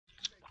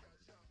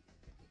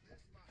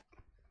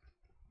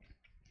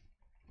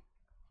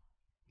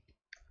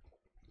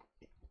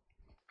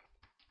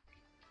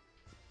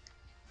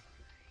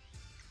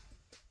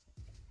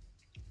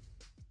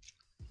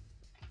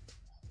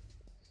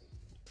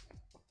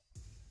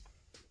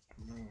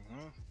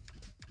Mm-hmm.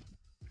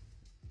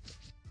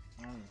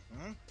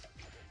 Mm-hmm.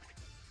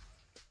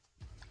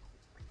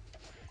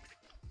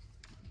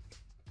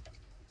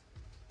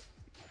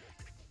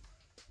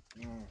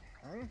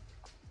 Mm-hmm.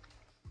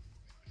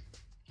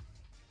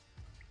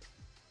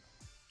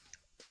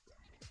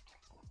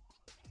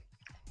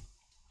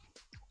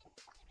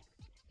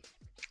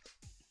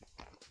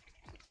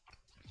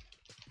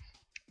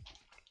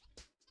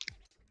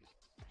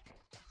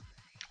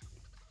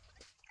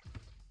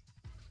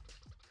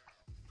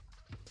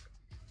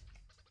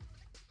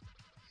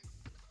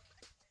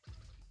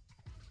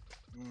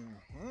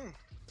 Mm-hmm.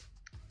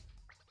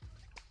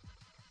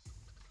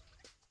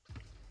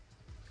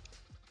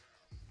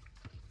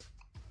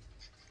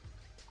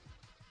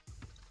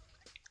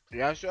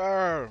 Yes,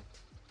 sir.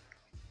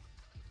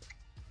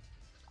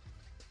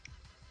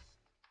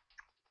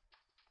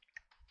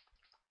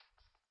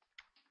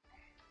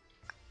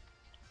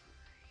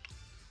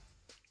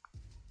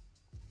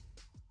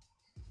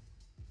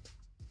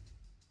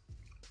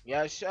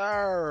 Yes,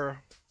 sir.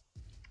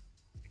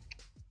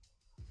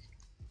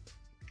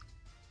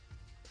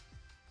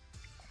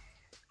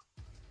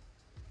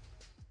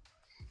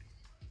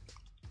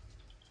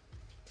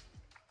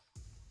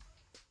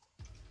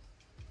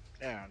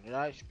 Damn, did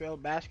I spell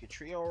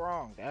Basketrio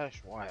wrong?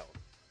 That's wild.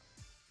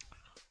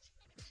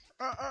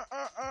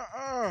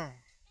 Uh.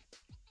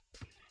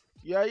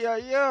 Yeah, yeah,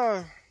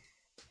 yeah.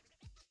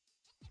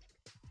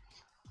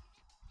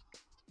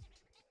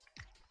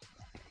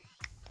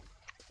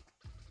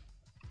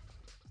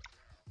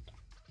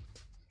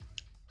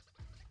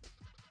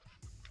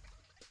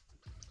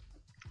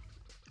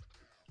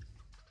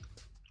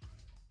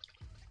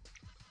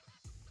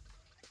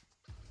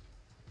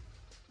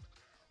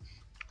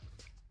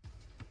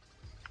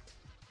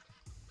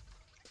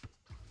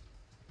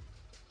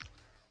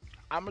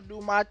 I'ma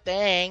do my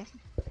thing.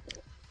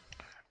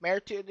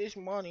 Married to this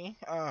money.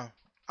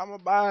 I'ma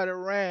buy the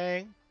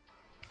ring.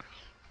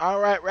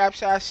 Alright,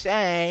 raps I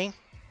sang.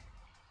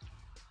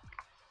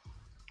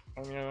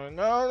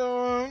 Another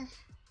one.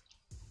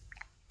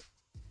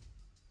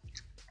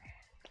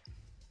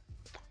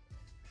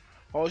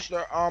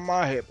 Holster on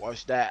my hip.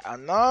 What's that?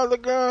 Another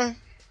gun?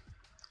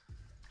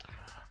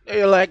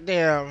 They're like,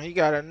 damn, he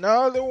got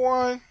another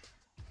one.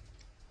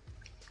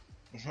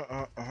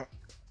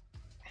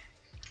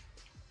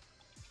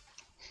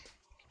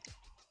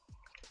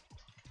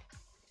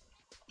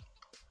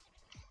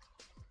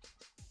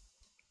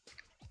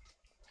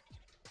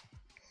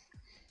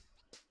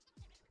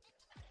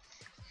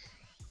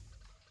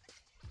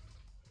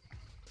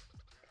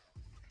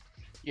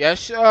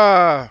 Yes,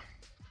 sir.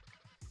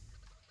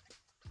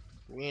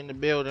 We in the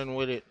building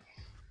with it.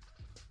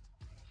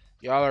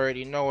 Y'all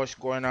already know what's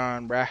going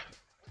on, bruh.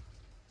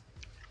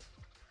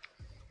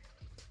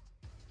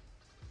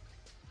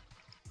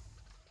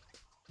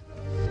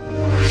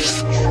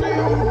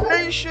 Trio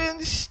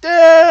Nation,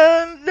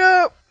 stand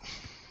up.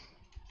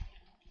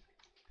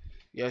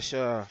 Yes,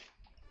 sir.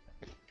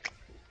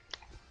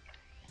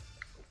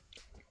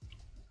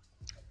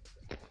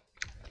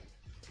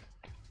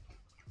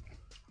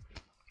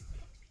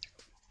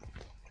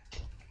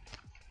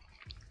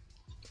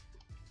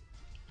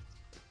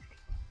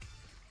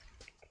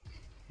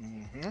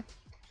 Mm-hmm.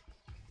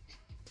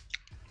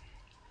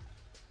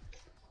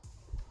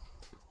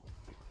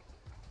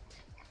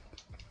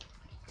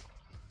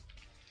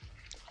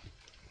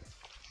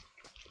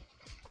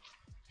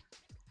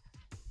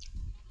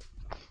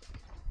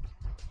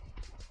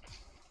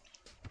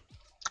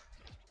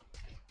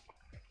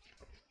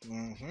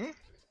 Mm-hmm.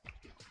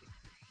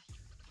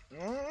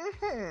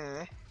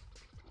 Mm-hmm.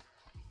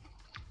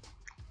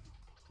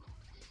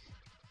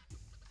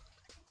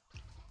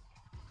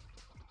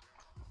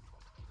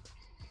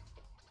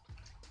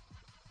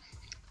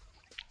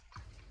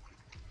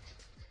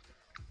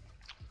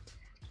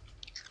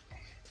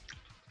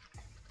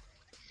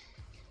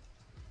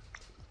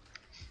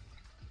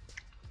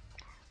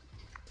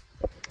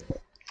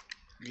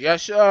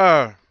 Yes,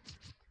 sir.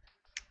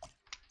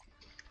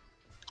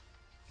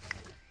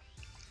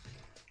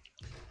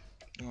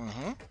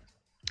 Mm-hmm.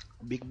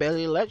 Big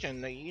Belly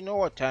Legend. You know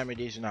what time it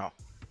is now.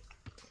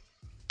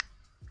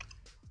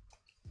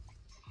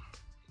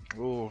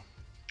 Ooh,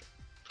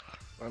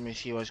 let me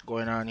see what's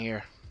going on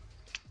here.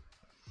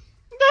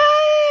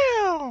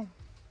 Damn!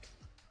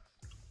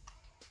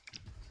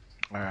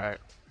 Alright.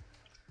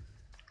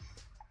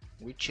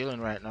 We chilling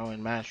right now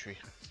in Mastery.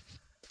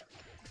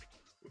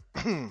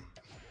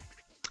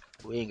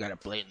 We ain't gotta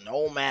play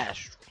no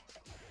Mastery.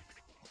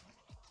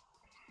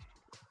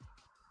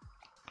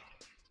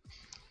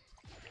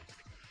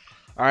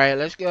 Alright,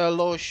 let's get a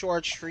little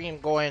short stream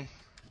going.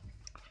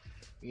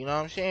 You know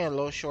what I'm saying? A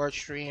little short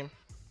stream.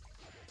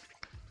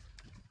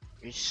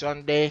 It's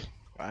Sunday.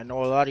 I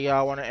know a lot of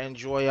y'all want to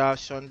enjoy y'all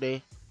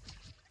Sunday.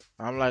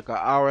 I'm like an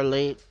hour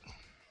late.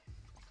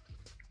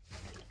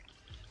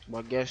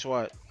 But guess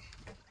what?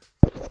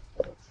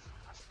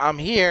 I'm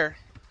here.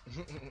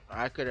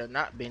 I could have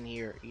not been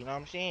here. You know what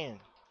I'm saying?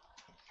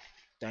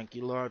 Thank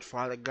you, Lord,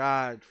 Father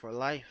God, for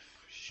life,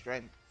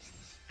 strength,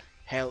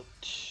 health,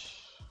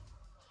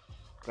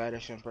 Guide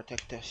us and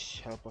protect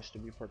us. Help us to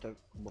be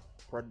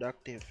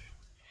productive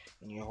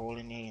in your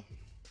holy name.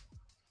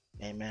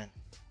 Amen.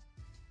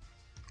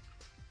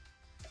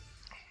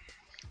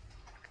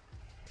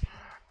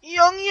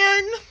 Young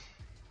Yin!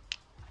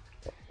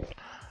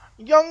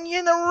 Young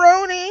Yin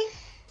Aroni!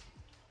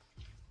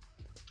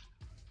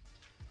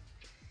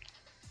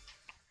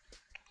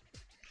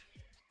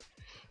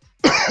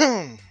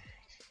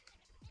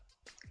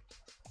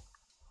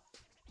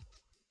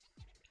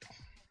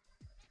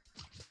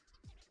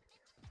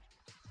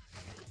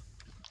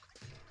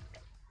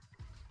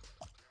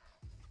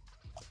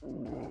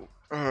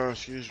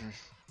 Excuse me.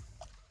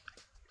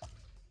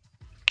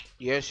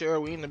 Yes, sir.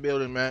 We in the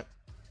building, man.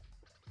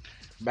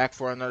 Back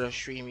for another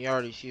stream. You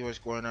already see what's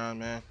going on,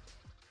 man.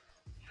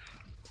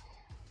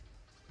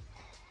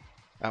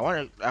 I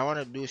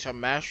wanna do some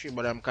mastery,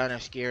 but I'm kind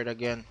of scared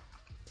again.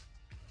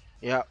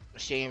 Yep,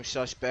 same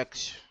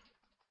suspects.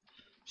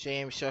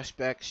 Same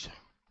suspects.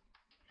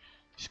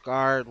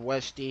 Scarred,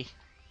 Westy.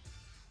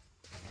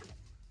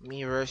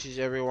 Me versus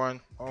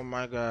everyone. Oh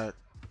my god.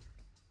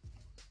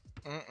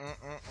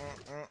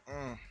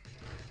 Mm-mm-mm-mm-mm-mm.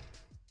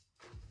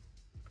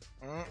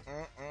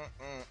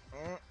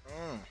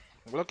 Mm-mm-mm-mm-mm-mm.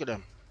 Look at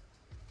him.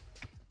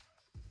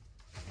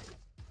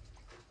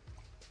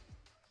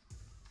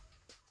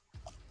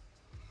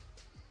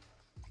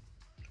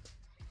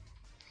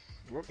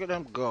 Look at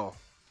him go.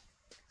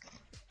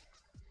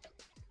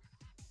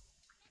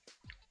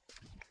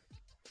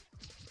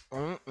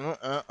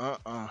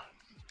 Mm-mm-mm-mm-mm.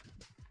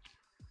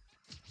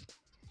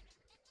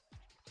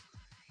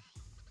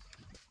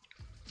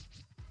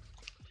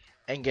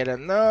 And get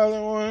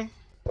another one.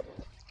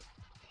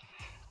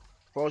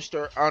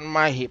 Poster on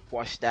my hip.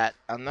 What's that?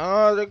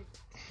 Another.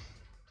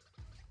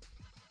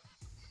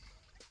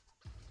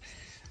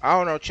 I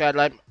don't know, Chad.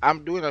 Like,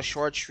 I'm doing a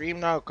short stream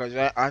now because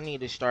I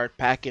need to start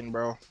packing,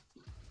 bro.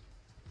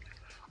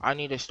 I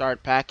need to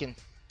start packing.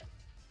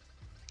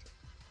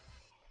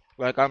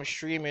 Like, I'm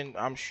streaming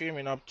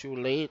up too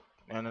late,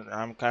 and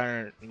I'm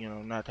kind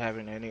of, not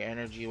having any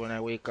energy when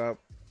I wake up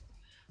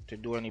to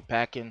do any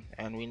packing,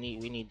 and we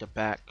need to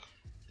pack.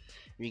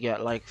 We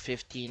got like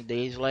 15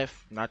 days left,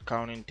 not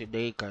counting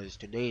today, cause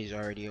today is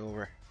already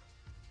over.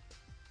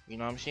 You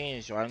know what I'm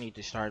saying? So I need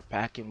to start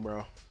packing,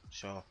 bro.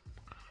 So,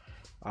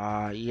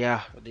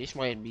 yeah, this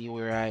might be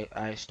where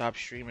I stop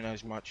streaming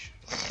as much.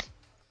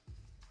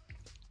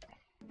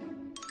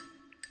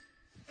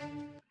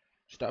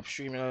 Stop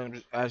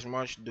streaming as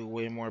much, do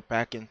way more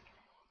packing.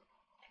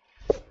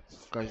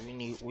 Cause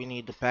we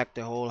need to pack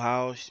the whole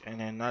house, and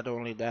then not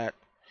only that,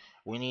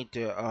 we need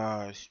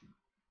to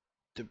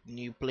the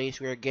new place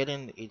we're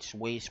getting, it's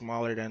way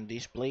smaller than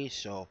this place,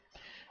 so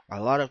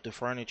a lot of the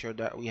furniture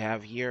that we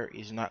have here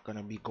is not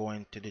gonna be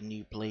going to the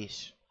new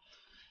place.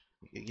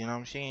 You know what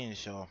I'm saying?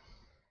 So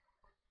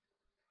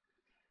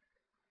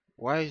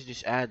why is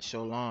this ad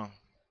so long?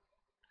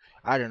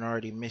 I done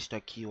already missed a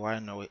queue. I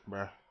know it,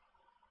 bro.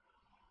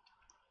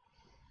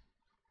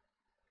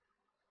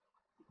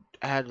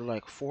 Ad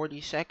like 40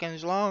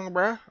 seconds long,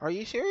 bro. Are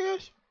you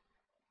serious?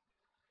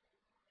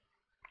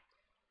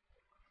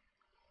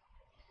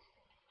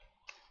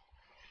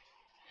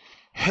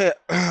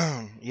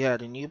 Yeah,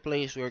 the new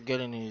place we're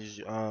getting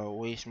is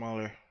way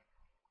smaller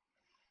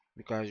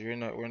because we're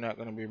not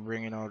gonna be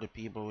bringing all the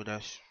people with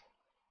us.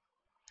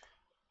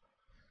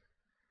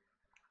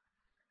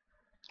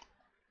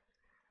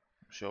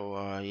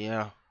 So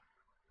yeah,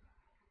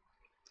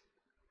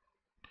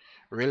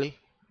 really?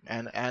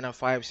 And a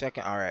 5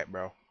 second. All right,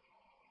 bro.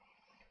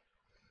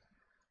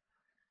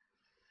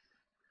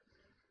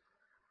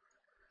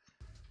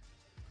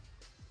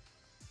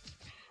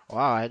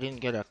 Wow, I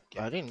didn't get a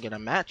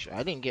match.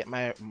 I didn't get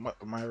my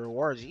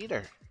rewards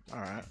either. All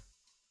right,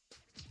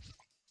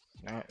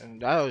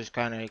 and that was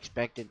kind of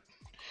expected.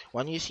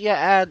 When you see an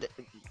ad,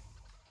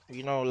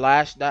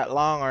 last that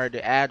long, or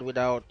the ad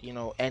without,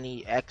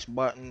 any X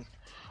button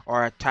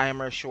or a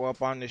timer show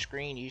up on the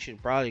screen, you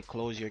should probably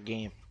close your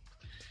game.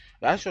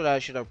 That's what I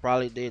should have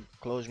probably did.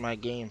 Close my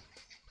game.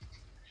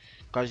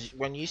 Cause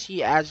when you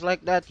see ads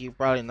like that, you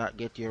probably not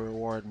get your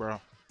reward, bro.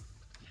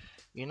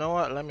 You know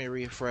what? Let me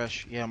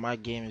refresh. Yeah, my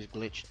game is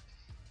glitched.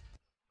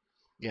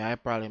 Yeah, I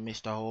probably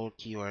missed the whole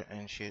keyword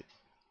and shit.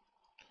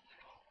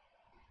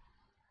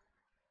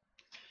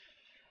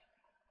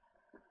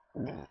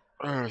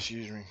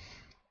 Excuse me.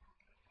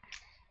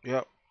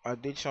 Yep, I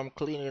did some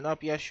cleaning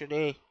up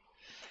yesterday.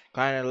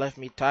 Kind of left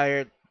me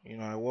tired.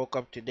 I woke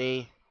up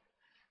today.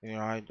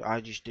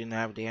 I just didn't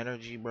have the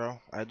energy, bro.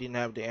 I didn't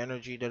have the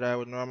energy that I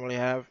would normally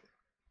have.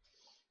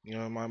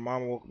 My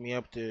mom woke me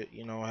up to,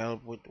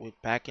 help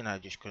with packing. I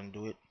just couldn't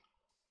do it.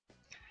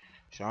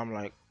 So I'm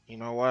like, you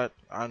know what?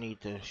 I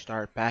need to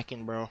start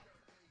packing, bro.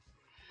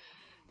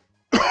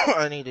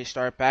 I need to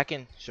start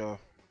packing. So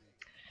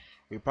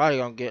we probably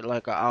gonna get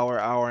like an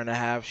hour and a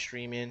half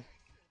streaming.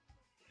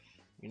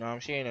 You know what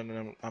I'm saying? And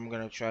then I'm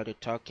gonna try to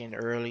tuck in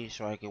early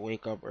so I can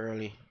wake up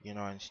early,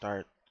 and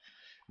start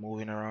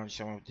moving around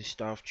some of the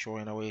stuff,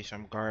 throwing away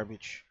some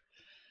garbage.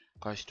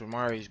 Cause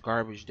tomorrow is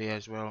garbage day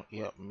as well.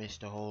 Yep,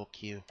 missed the whole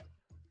queue.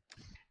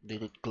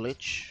 Did it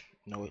glitch?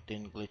 No, it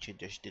didn't glitch. It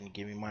just didn't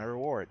give me my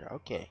reward.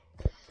 Okay.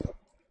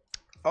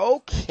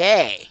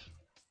 Okay.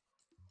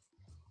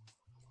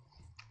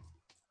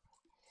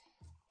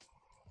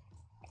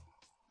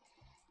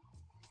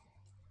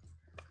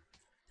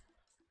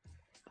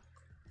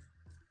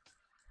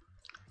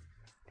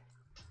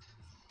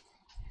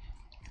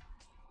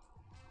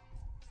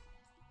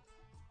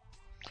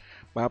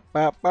 Ba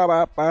ba ba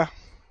ba ba.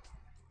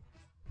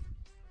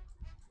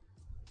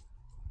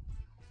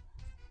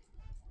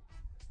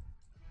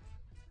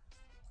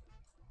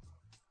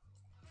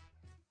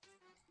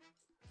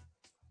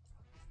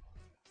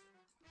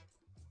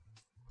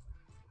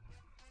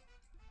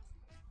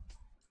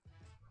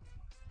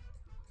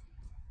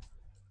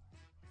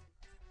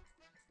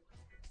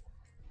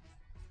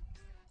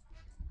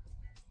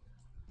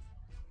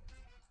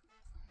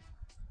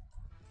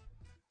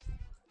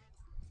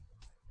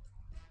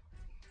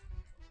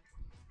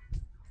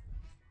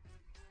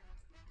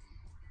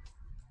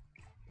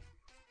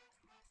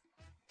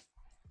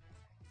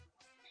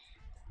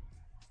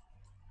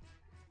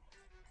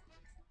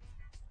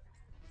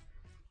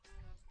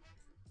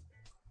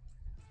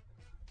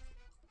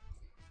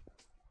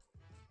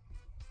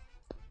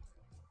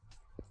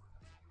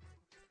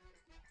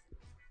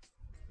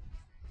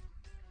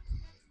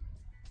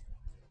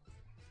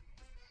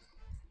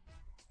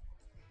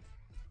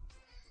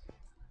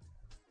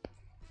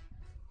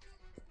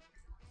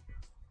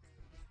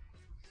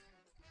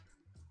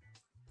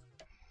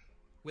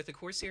 With the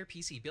Corsair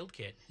PC build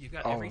kit, you've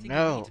got Oh everything you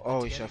need no. to put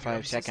Oh, it's together a your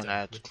own 5 second system,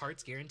 ad. with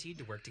parts guaranteed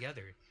to work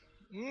together.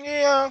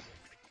 Yeah.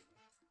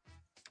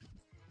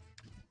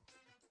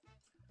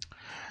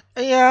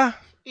 Yeah.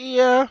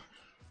 Yeah.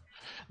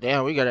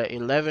 Damn, we got a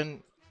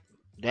 11.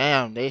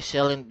 Damn, they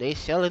selling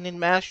in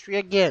mastery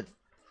again.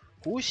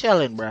 Who's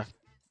selling, bruh?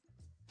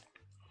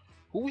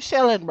 Who's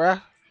selling, bruh?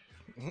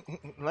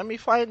 Let me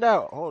find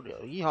out. Hold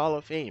on, he Hall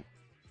of Fame.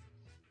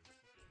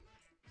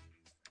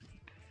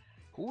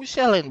 Who's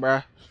selling,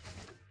 bruh?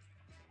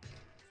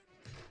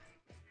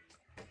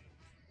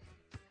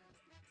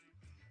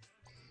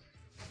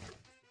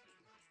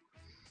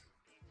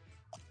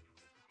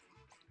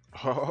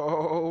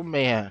 Oh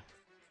man.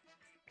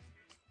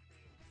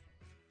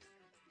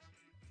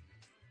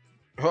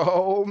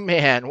 Oh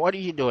man, what are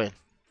you doing?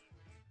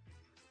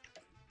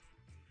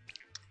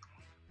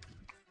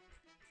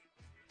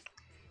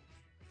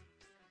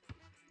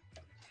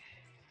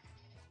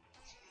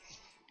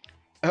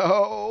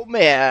 Oh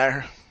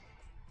man.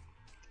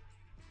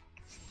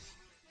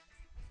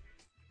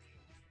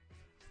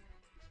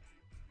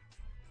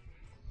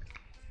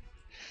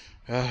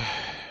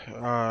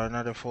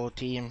 Another full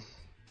team.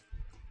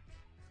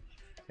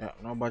 Yeah,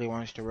 nobody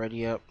wants to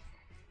ready up.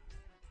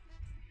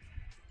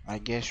 I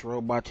guess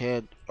Robot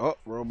Head. Oh,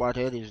 Robot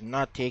Head is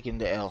not taking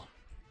the L.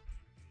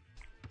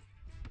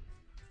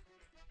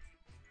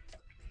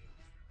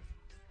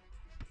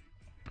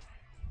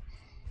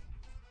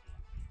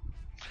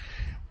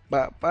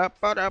 Ba ba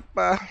ba da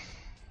ba.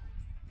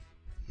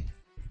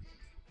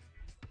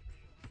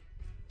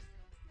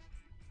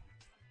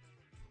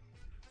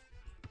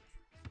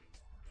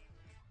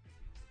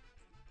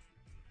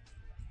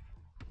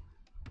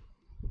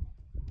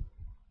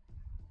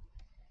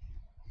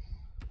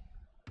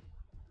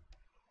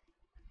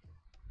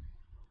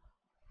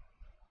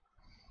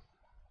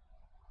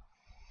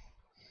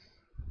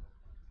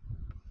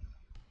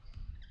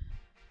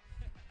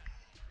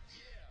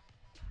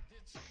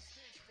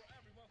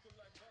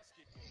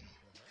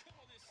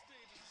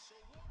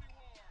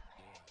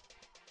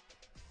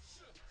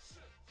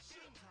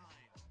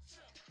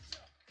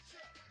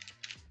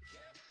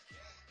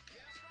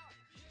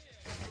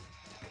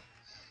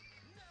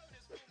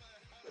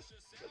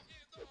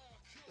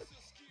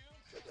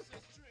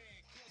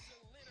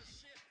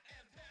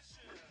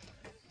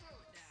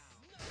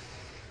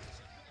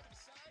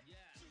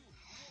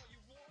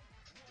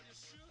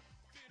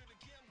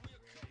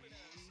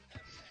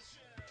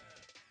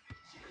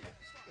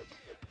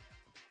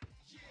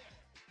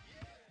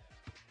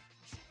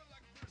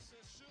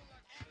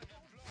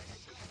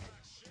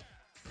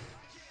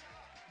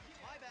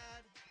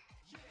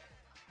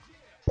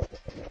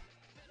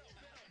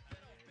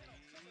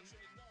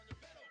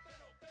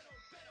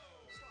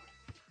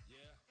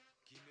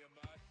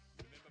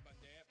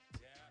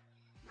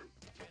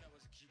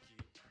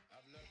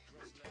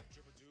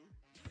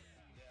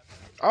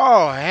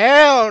 Oh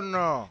hell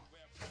no!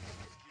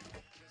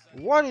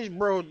 What is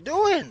bro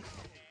doing?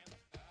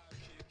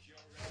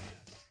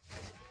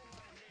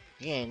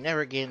 He ain't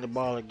never getting the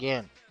ball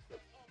again.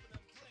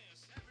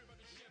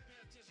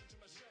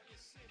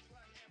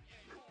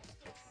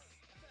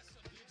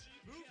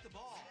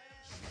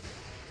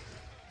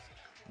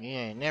 He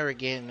ain't never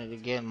getting it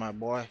again, my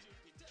boy.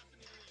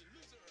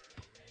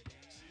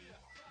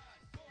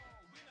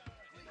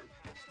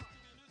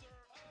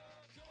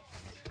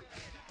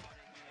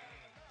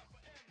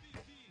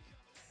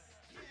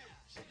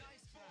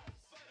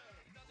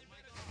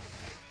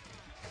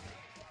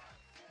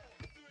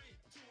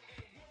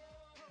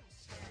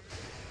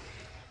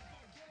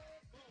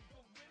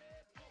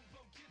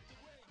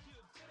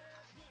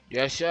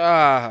 Yes,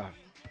 sir.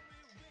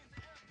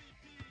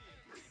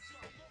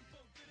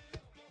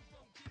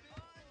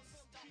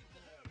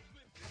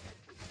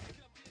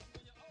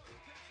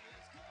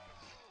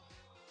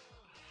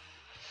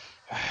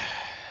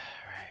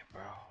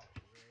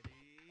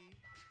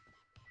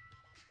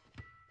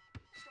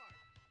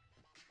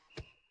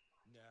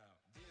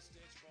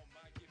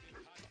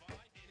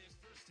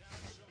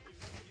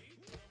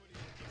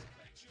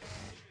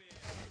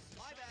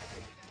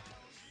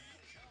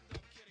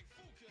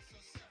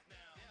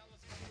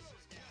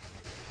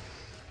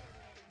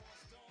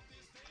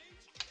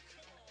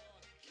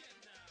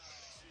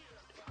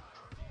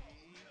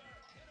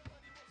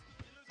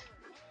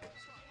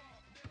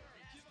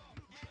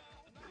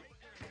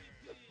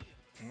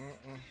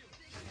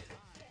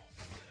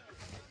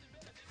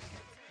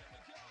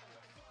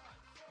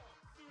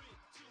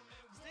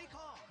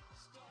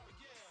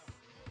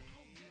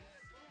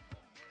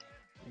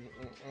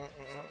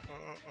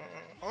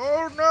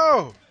 Oh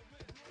no!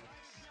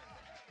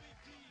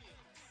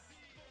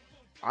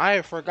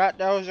 I forgot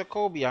that was a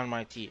Kobe on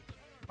my team.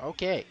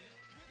 Okay.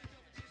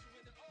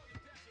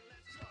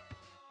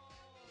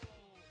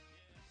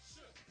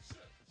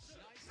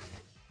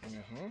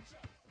 hmm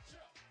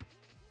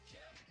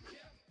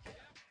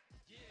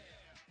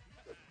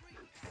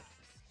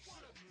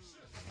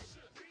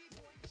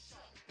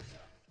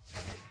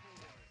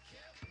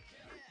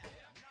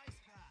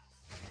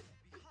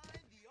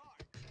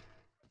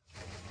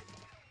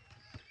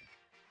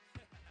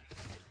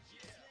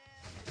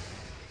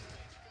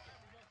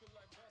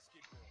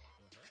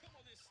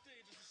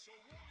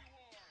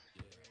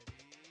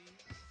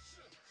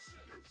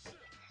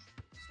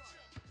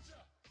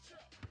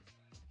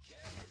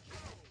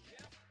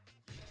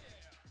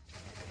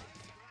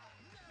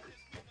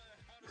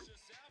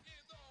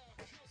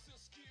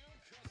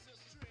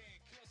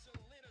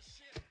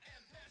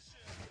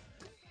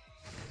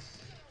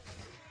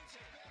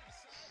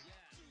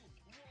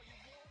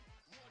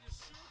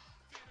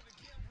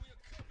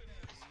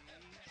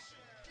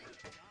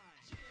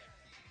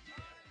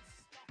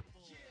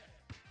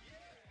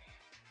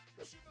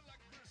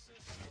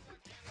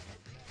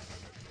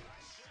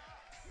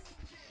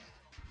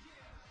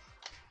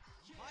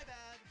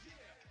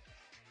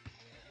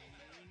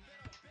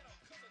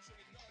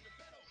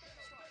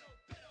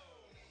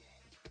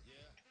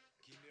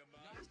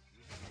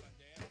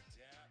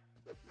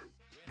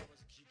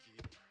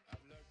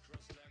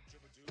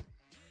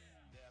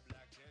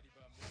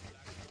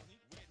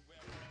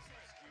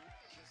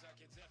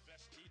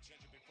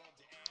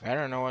I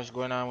don't know what's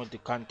going on with the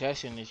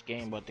contest in this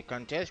game, but the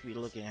contest be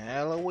looking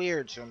hella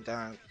weird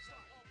sometimes.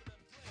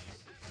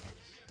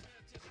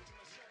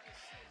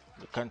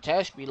 The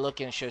contest be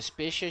looking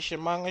suspicious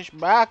among us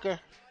backer.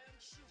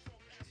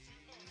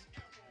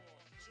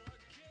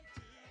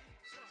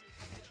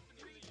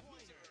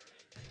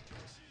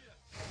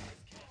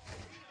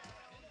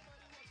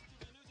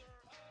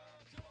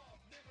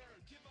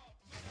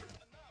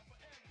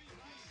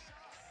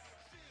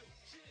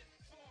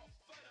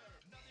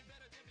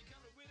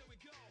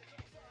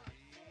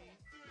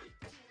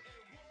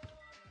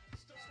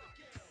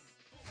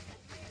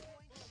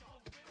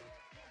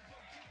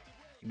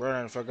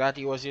 Brennan forgot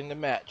he was in the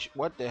match.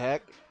 What the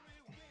heck?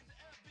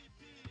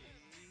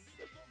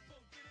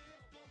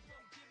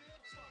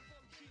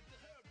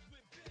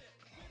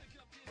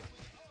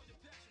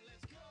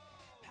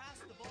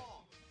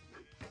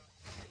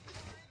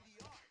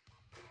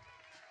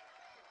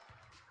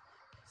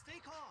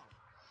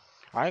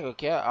 I ain't gonna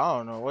care. I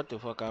don't know what the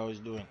fuck I was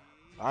doing.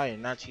 I did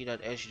not see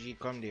that SG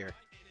come there.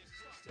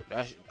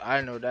 That's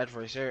I know that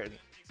for certain.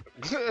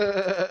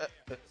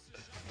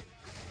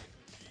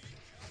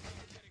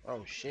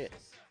 Oh shit.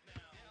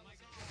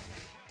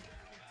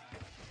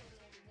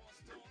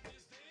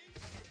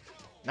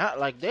 Not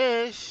like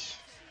this.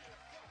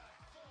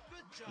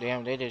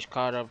 Damn, they just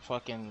caught up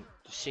fucking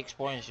 6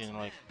 points in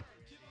like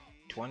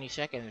 20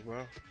 seconds,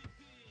 bro.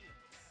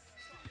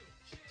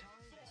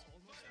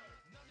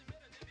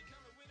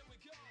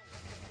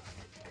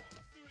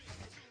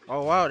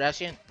 Oh wow,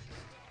 that's in.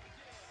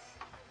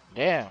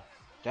 Damn,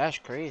 that's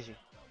crazy.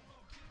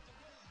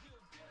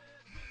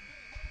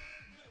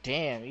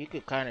 Damn, you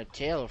could kind of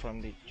tell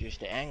from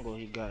just the angle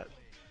he got.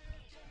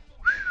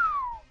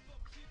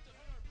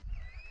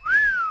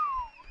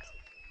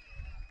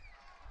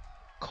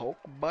 Coke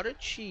butter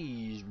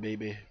cheese,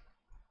 baby.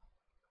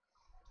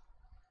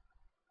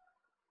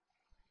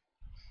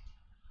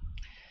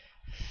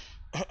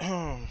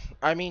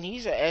 I mean,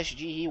 he's a SG.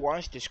 He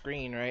wants the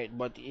screen, right?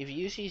 But if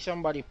you see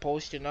somebody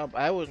posting up,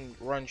 I wouldn't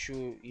run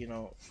through,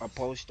 a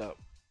post up.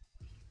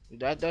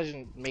 That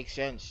doesn't make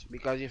sense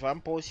because if I'm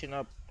posting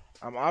up,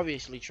 I'm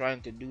obviously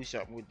trying to do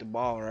something with the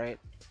ball, right?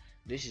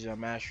 This is a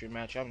mastery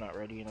match. I'm not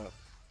ready enough.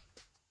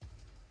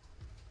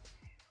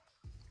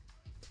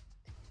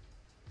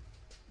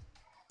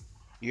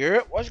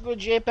 Europe, what's good,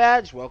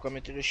 J-Pads? Welcome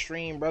into the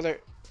stream,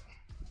 brother.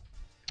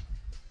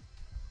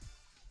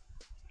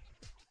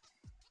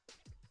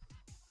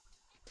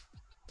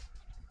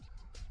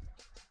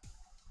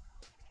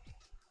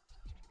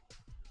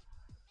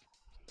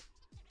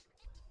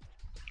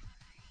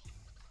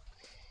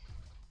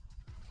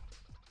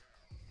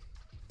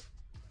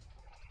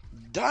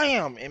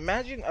 Damn,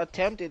 imagine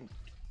attempting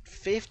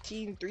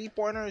 15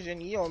 3-pointers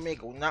and you don't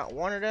make not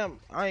one of them.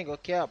 I ain't gonna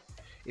cap.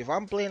 If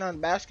I'm playing on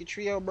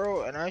Basketrio,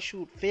 bro, and I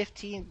shoot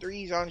 15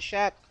 threes on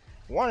Shaq,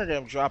 one of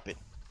them dropping.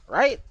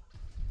 Right?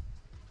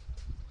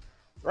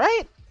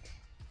 Right?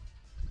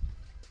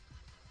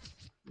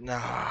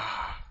 Nah.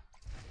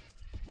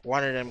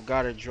 One of them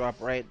gotta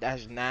drop, right?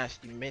 That's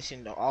nasty.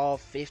 Missing all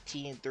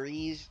 15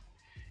 threes.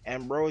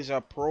 And bro's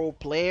a pro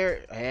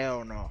player.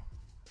 Hell no.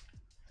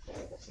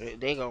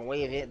 They gonna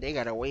waive it. They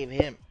gotta waive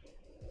him.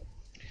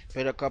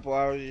 Played a couple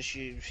hours to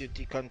shoot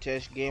 50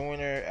 contest game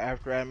winner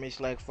after I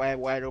missed like 5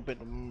 wide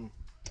open.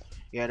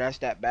 Yeah, that's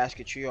that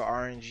Basketrio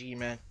RNG,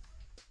 man.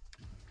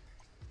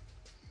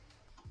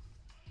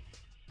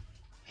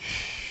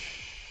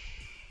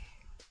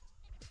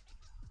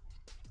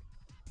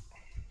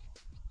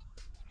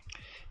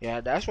 Yeah,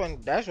 that's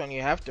when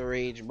you have to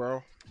rage,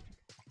 bro.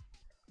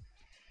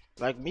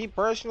 Like me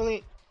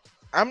personally,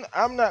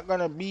 I'm not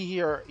gonna be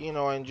here,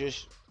 and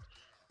just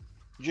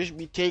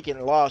be taking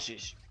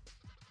losses.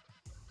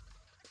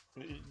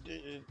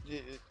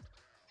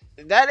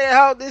 That ain't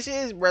how this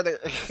is, brother.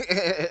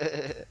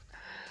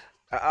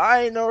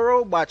 I ain't no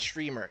robot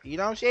streamer. You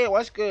know what I'm saying?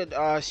 What's good,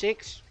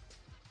 Six?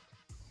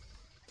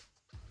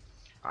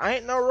 I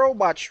ain't no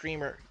robot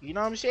streamer. You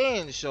know what I'm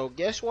saying? So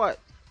guess what?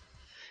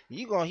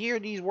 You gonna hear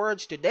these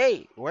words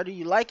today, whether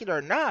you like it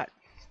or not.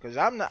 Cause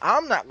I'm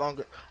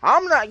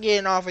not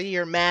getting off of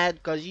here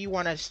mad cause you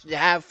wanna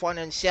have fun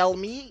and sell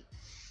me.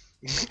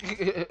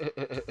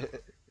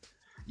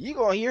 You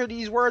gonna hear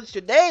these words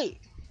today.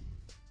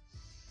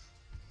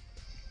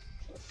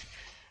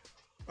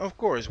 Of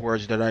course,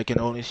 words that I can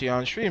only see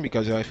on stream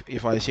because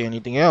if I say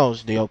anything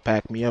else, they'll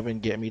pack me up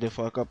and get me the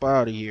fuck up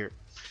out of here.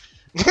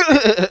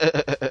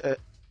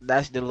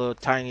 That's the little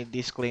tiny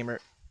disclaimer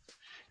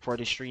for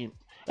the stream.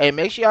 Hey,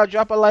 make sure y'all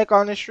drop a like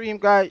on the stream,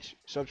 guys.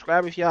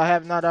 Subscribe if y'all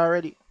have not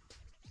already.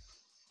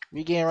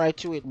 We getting right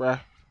to it, bruh.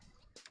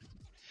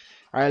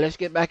 All right, let's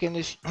get back in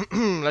this.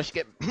 Let's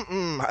get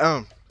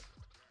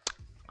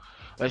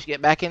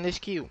back in this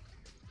queue.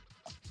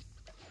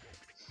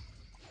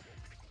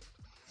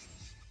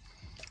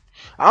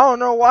 I don't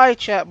know why,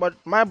 chat, but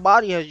my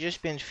body has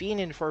just been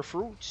fiending for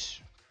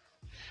fruits.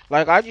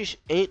 Like I just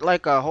ate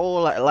like a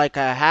whole like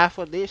a half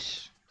of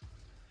this,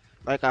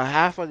 like a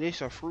half of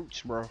this of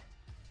fruits, bro.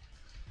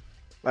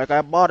 Like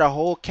I bought a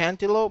whole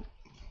cantaloupe.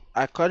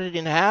 I cut it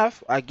in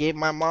half. I gave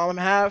my mom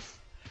half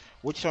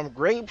with some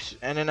grapes,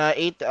 and then I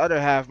ate the other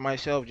half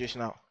myself just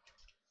now.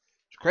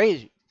 It's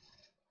crazy.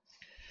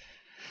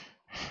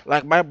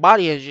 Like my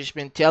body has just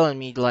been telling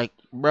me, like,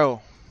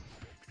 bro,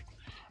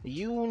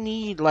 you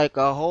need like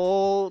a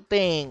whole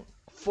thing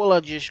full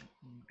of just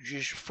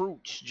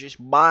fruits. Just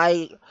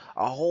buy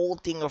a whole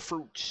thing of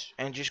fruits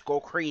and just go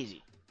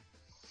crazy.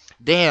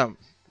 Damn,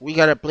 we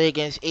gotta play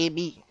against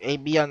AB.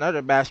 AB,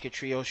 another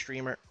Basketrio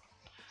streamer.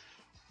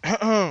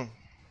 I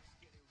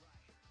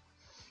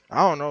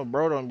don't know,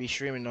 bro. Don't be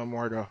streaming no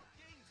more though.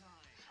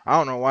 I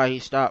don't know why he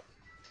stopped.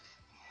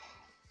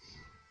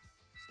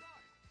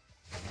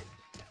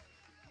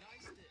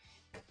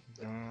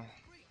 Uh,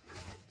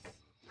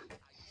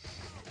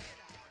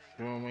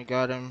 Boom, we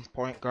got him.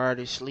 Point guard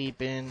is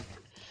sleeping.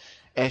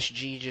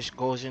 SG just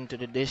goes into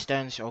the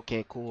distance.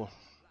 Okay, cool.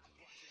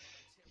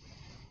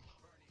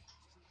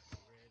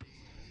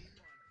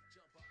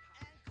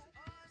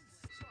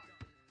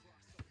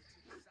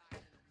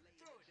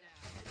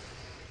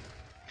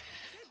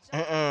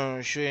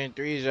 Shooting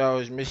threes. I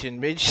was missing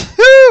mid.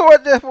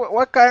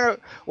 What kind of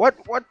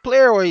what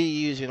player were you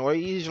using? Were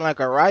you using like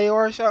a Ryo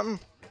or something?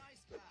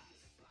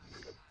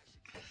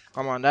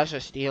 Come on, that's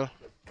a steal.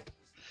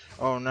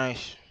 Oh,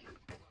 nice.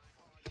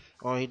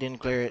 Oh, he didn't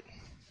clear it.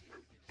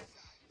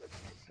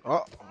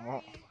 Oh,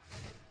 oh.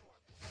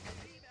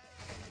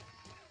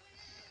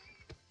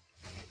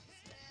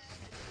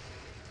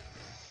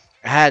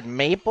 Had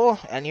Maple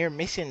and you're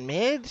missing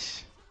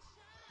mids?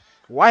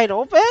 Wide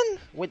open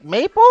with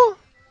Maple?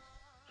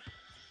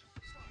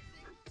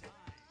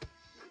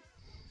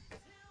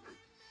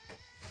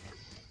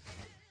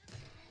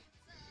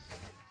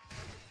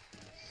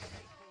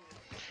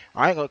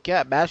 I ain't gonna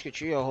cap Basket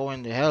Trio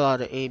holding the hell out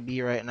of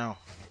AB right now.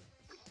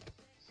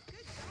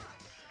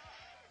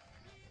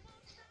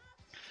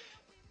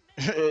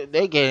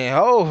 They getting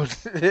hold.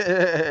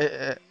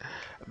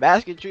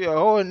 Basket Trio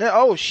holding that.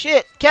 Oh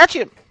shit! Catch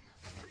him!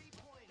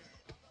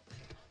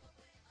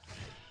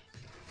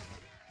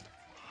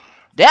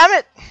 Damn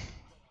it!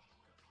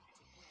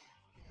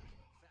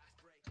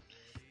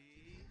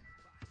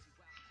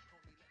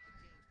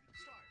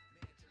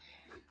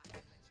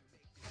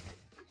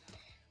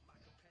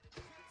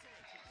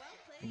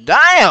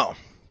 Damn!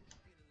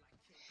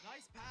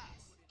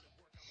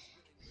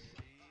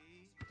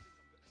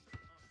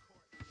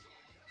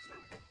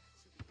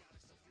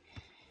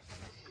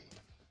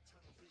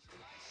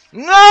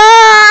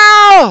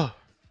 No!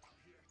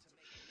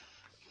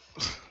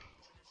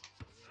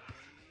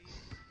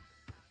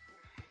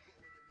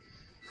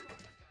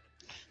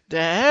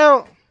 The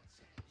hell?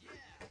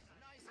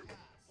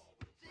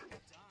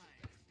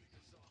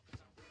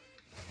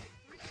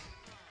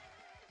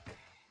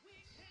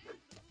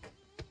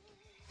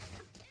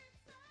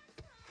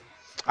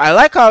 I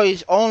like how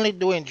he's only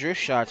doing drift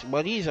shots,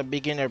 but he's a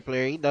beginner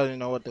player. He doesn't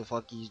know what the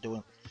fuck he's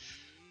doing.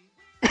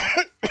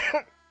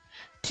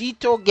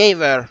 Tito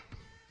Gaver.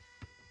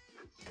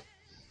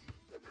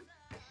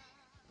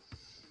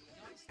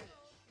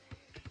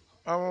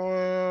 Uh,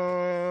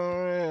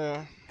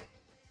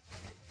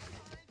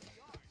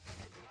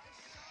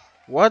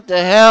 what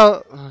the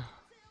hell?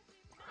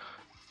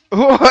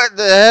 What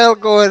the hell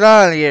going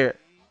on here?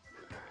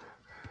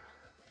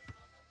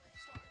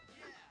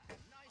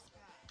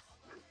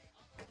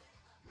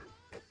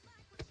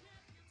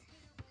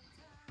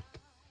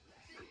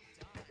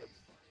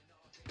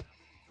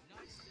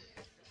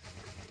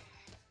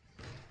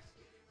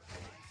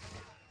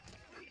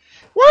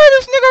 Why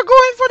is this nigga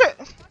going for the?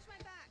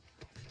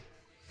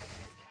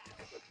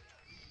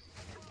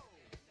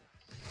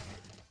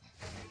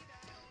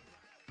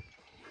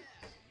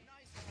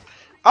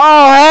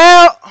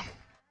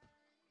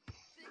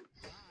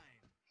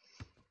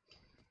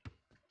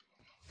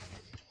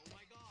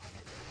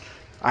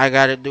 I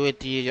gotta do it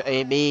to you,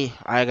 AB.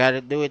 I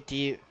gotta do it to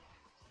you.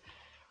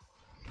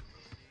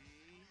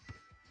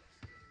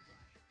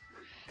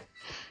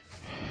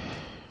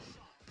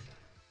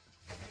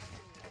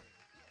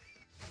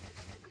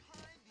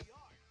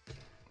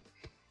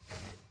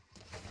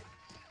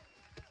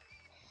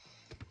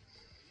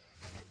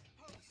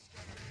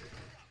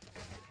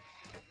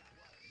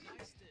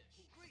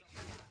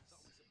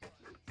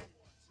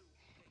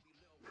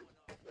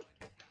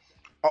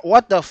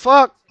 What the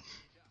fuck?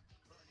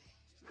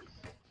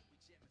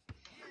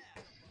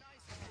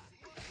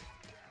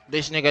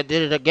 This nigga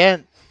did it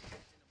again.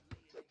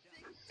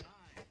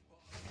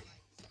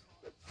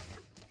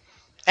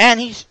 And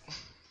he's.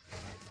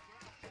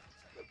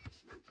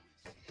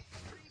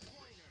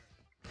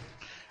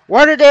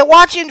 What are they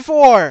watching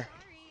for?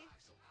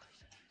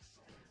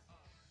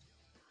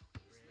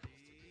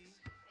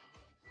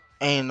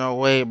 Ain't no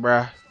way,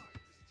 bruh.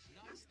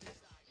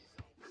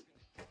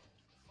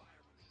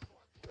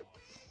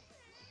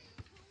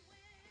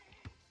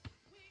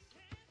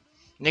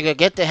 Nigga,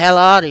 get the hell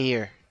out of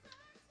here.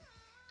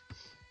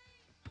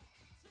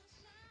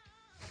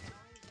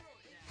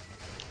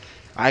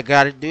 I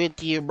gotta do it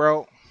to you,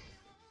 bro.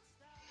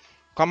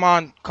 Come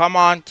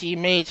on,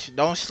 teammates.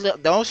 Don't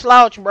slip, don't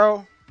slouch,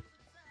 bro.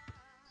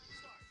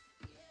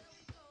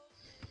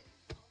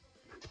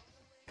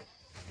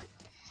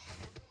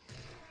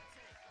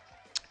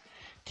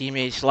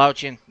 Teammates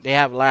slouching. They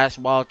have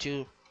last ball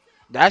too.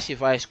 That's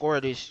if I score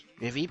this.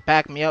 If he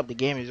pack me up, the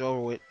game is over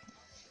with.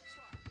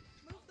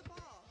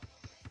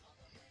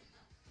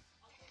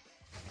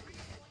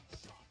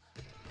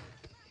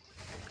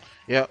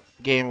 Yep,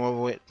 game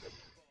over with.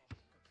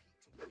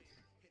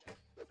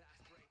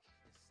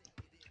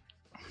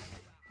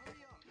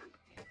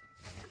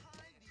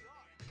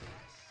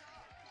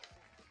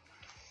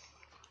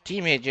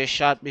 Teammate just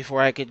shot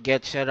before I could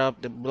get set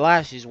up. The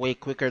blast is way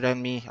quicker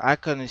than me. I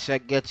couldn't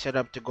get set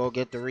up to go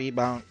get the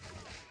rebound.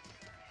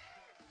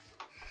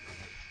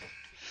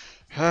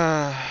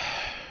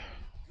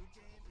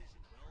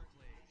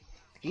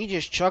 He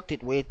just chucked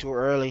it way too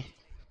early.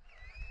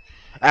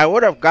 I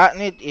would have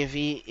gotten it if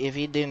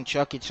he didn't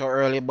chuck it so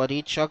early, but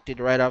he chucked it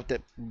right after.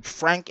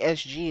 Frank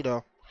SG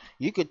though,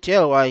 you could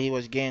tell why he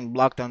was getting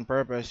blocked on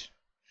purpose.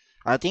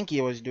 I think he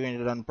was doing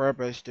it on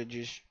purpose to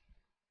just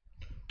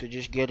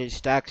get his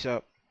stacks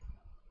up.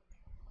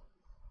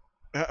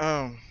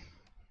 Uh-uh.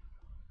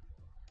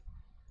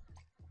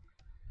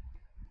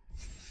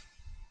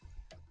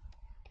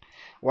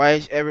 Why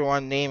is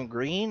everyone named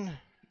Green?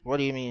 What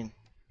do you mean?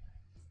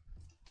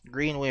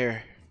 Green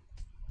where?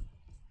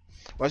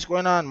 What's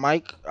going on,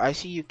 Mike? I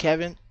see you,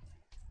 Kevin.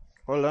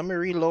 Well, let me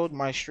reload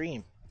my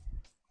stream.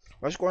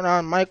 What's going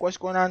on, Mike? What's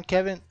going on,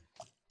 Kevin?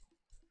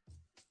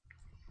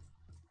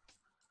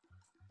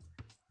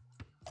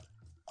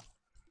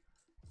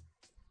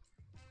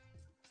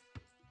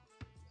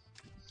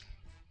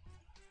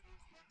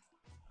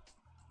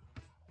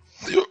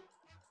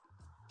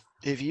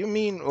 If you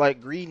mean like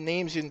green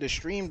names in the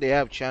stream, they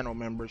have channel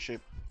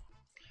membership.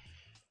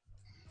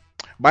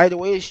 By the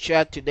way,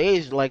 chat, today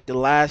is like the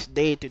last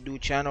day to do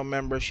channel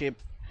membership.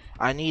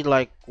 I need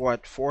like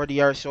what, 40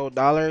 or so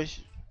dollars?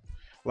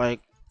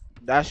 Like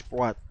that's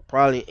what,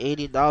 probably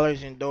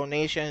 $80 in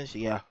donations.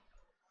 Yeah.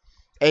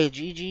 Hey,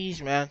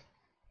 GG's, man.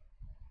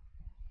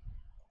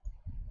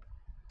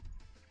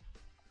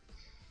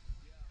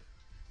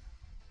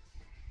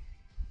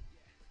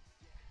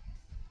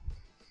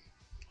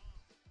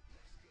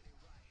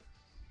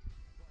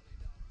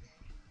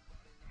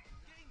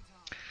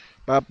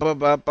 Bop, bop,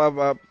 bop, bop,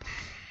 bop.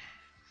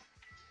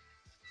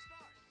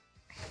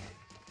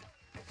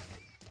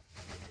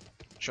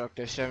 Chuck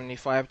the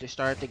 75 to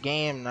start the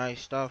game.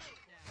 Nice stuff.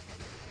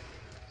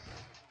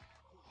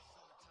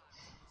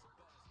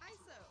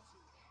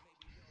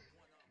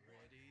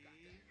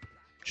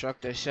 Chuck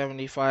the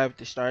 75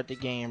 to start the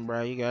game,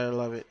 bro. You gotta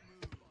love it.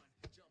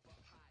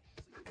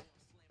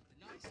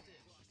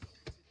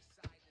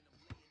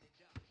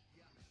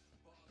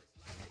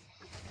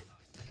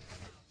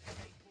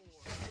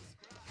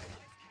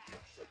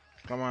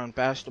 Come on,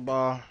 pass the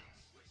ball.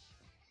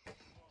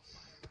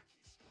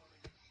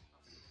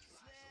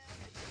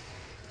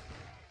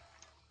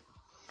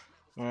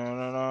 No,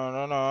 no, no,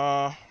 no,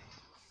 no.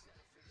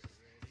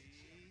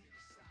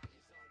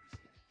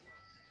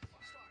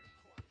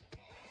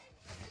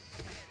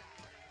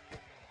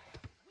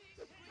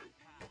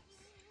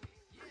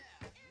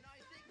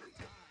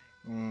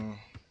 Mm.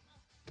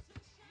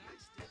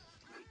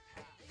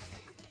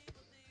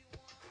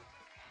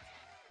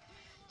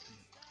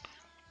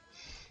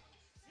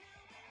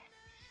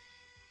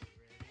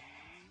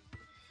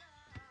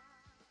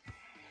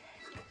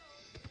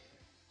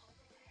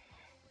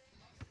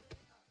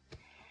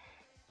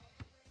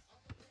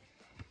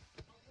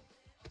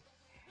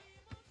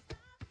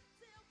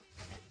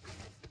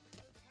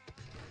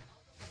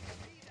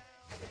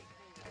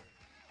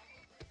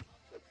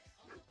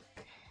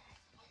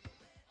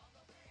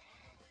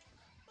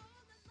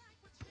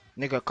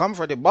 Nigga, come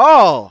for the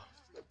ball.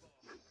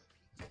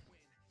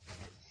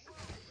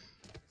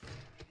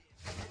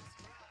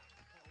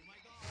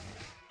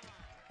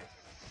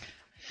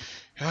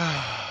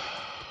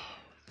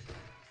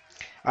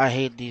 I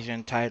hate these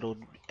entitled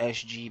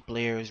SG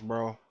players,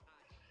 bro.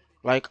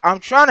 Like, I'm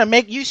trying to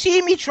make you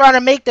see me trying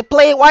to make the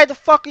play. Why the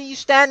fuck are you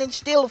standing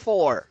still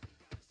for?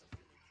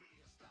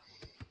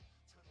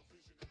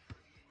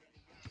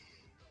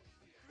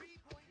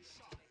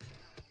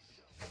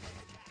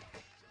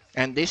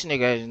 And this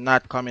nigga is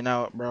not coming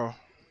out, bro.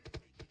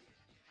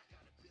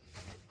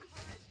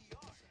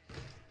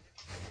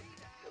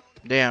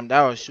 Damn,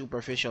 that was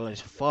superficial as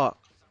fuck.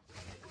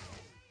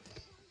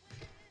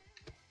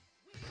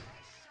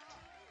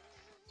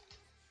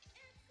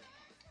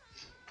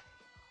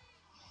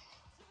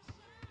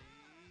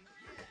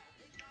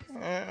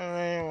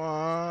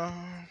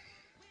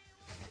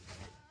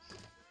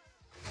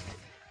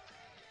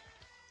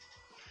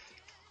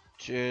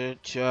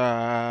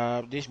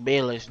 This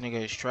Bayless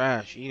nigga is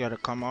trash. He gotta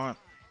come on.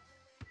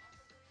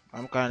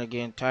 I'm kind of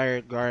getting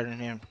tired guarding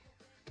him.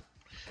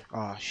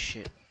 Oh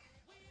shit.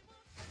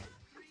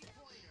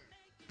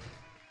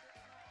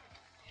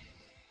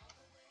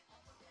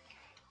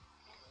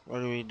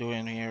 What are we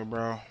doing here,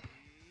 bro?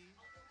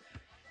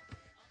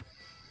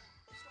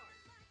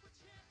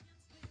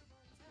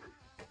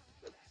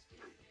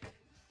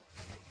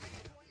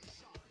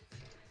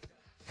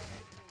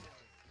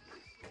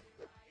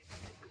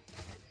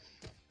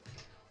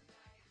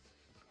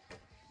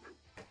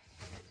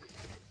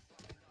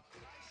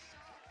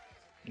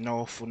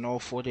 No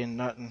footing,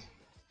 nothing.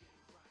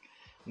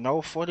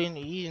 No footing.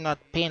 He's not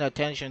paying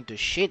attention to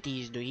shit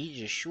he's doing. He's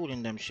just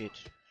shooting them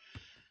shits.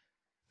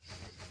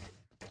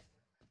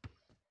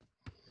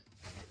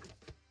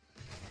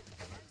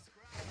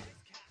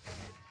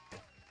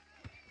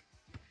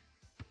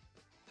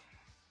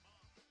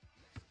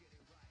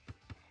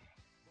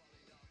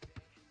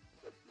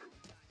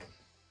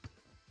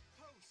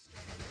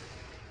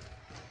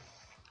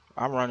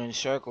 I'm running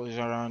circles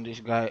around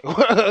this guy.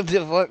 What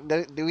the fuck?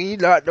 Do we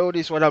not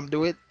notice what I'm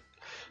doing?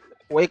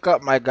 Wake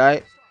up, my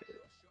guy.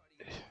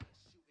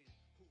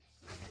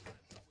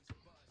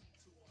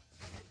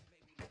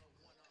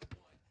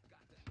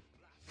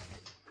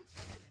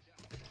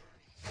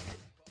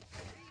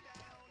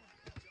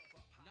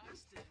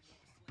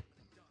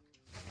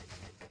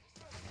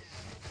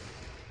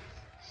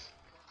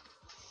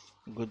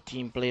 Good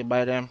team play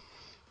by them.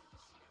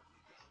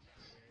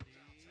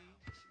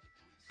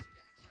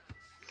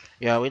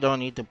 Yeah, we don't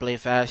need to play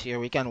fast here.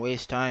 We can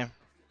waste time.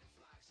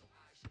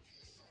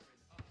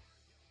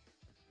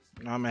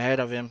 I'm ahead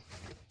of him.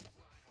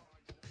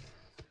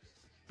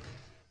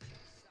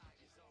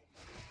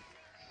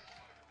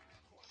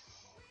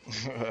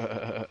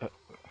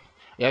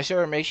 Yes,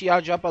 sir. Make sure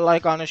y'all drop a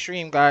like on the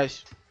stream,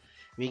 guys.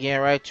 We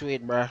getting right to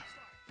it, bruh.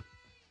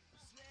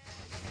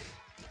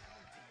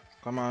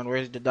 Come on,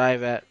 where's the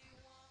dive at?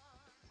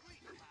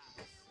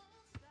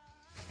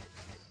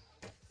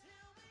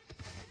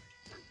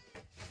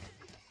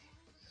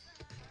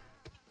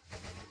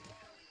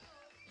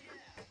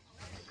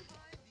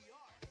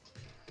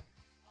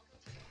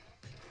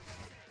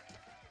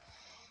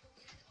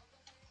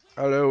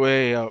 All the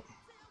way up.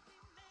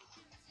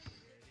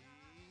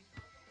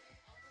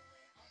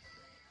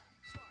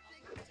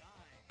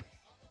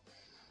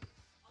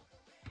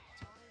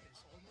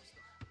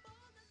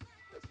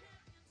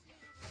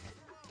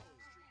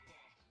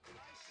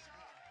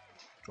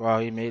 Wow,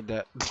 he made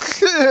that.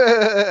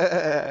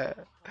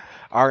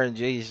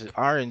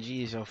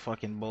 RNG is a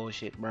fucking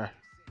bullshit, bruh.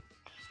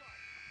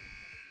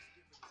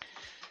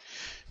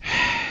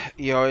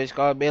 Yo, it's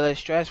called Bayless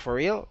Stress for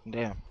real?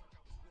 Damn.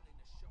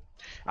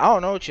 I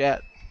don't know,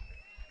 chat.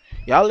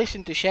 Y'all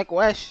listen to Sheck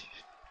West.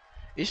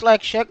 It's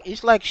like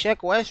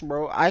Sheck West,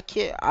 bro. I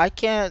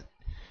can't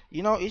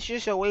it's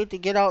just a way to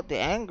get out the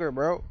anger,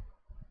 bro.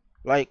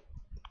 Like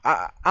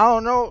I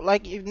don't know,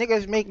 like if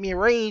niggas make me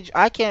rage,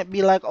 I can't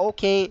be like,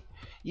 okay,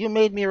 you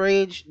made me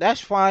rage, that's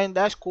fine,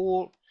 that's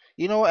cool.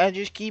 And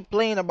just keep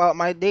playing about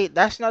my date.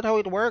 That's not how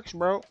it works,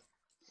 bro.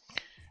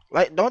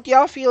 Like, don't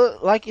y'all feel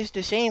like it's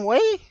the same way?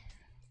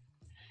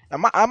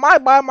 Am I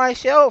by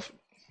myself?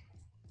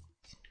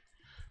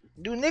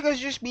 Do niggas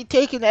just be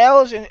taking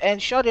L's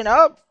and shutting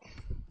up?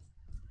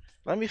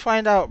 Let me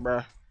find out,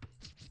 bro.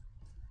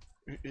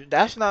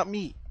 That's not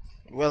me.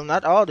 Well,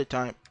 not all the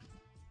time.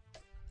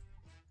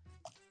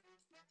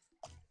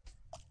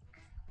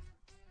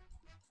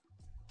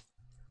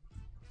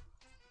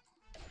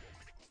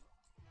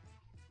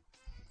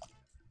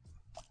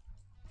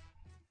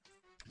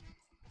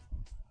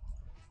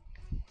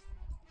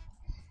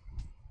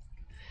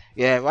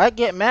 Yeah, if I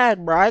get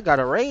mad, bro, I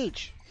gotta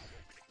rage.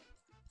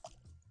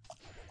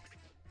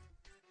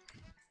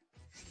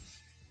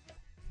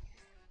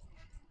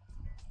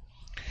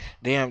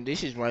 Damn,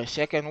 this is my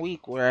second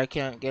week where I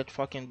can't get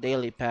fucking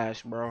daily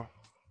pass, bro.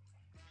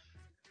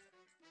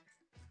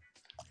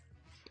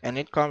 And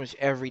it comes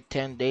every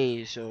 10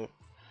 days, so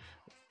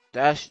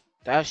that's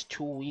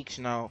 2 weeks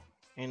now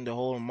in the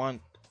whole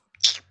month.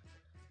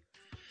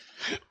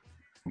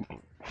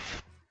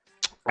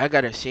 I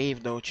gotta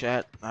save though,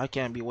 chat. I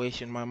can't be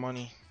wasting my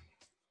money.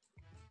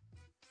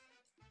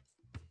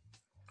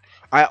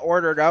 I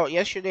ordered out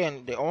yesterday,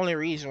 and the only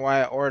reason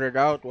why I ordered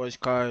out was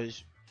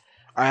cause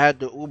I had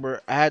the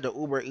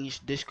Uber Eats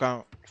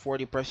discount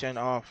 40%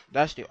 off.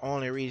 That's the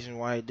only reason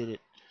why I did it.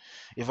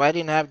 If I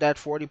didn't have that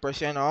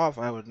 40% off,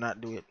 I would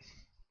not do it.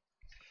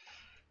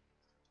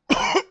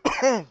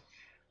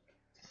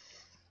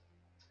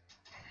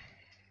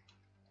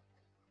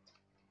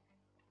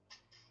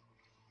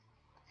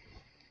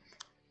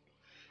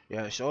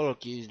 Yeah, solo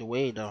queue is the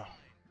way though.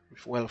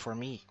 Well, for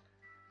me.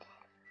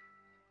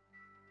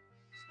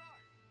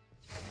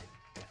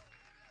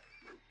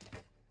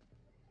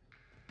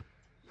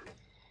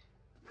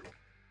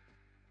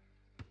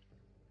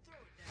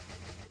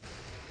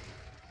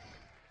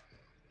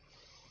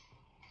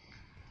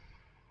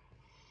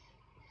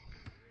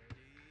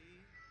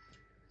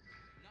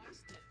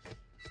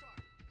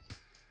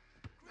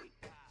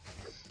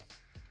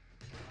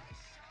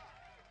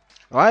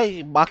 Why is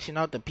he boxing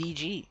out the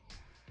PG?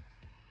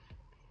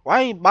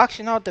 Why are you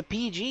boxing out the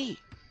PG?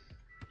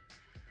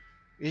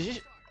 Is this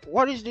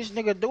what is this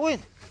nigga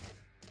doing?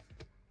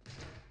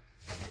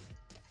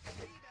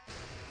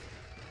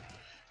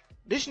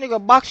 This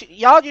nigga boxing.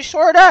 Y'all just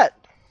saw that.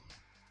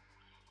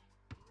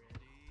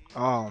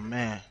 Oh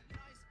man.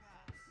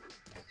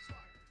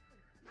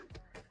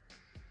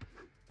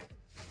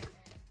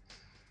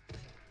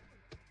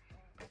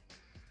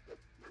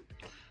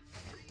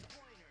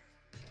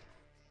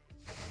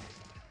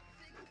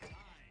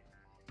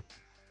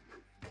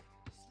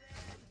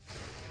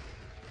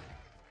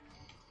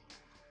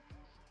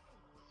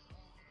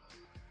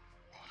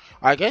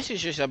 I guess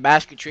it's just a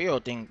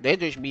Basketrio thing. They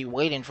just be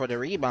waiting for the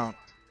rebound.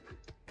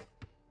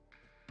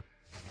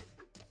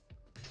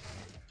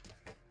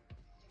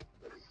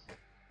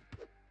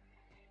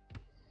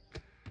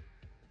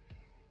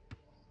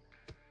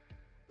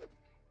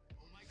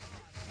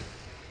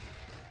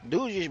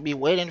 Dudes just be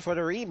waiting for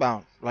the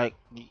rebound. Like,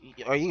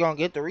 are you gonna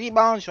get the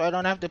rebound so I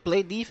don't have to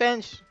play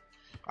defense?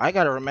 I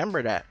gotta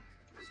remember that.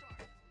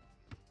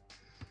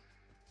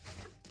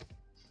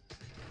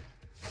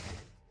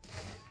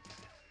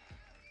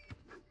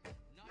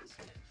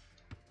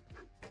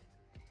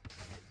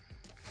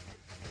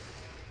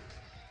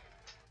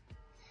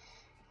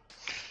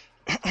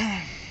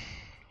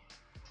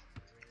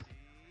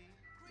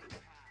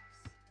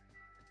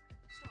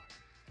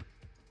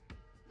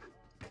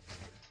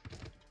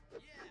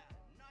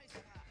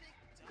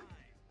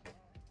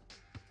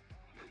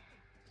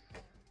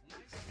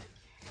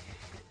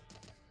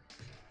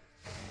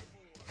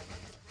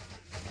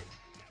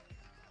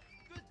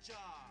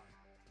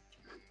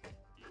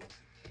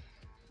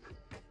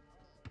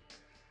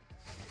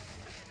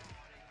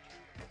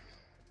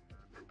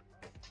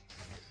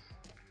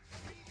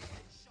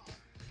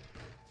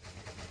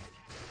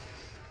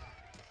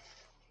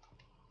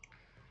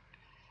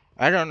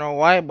 I don't know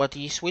why, but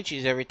he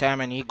switches every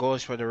time and he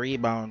goes for the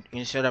rebound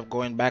instead of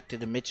going back to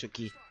the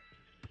Mitsuki.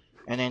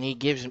 And then he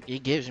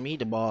gives me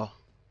the ball.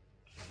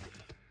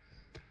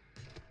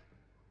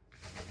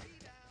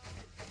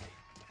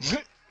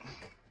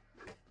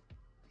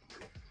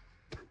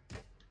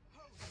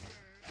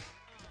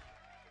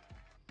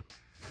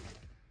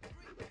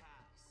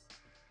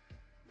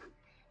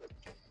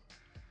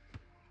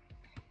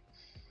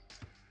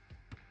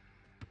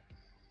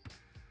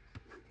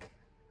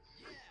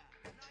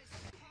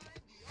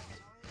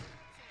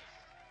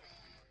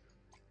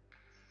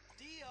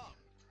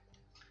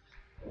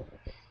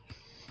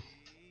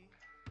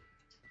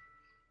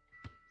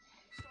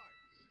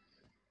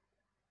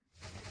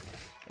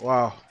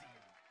 Wow.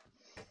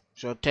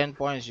 So 10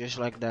 points just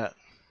like that.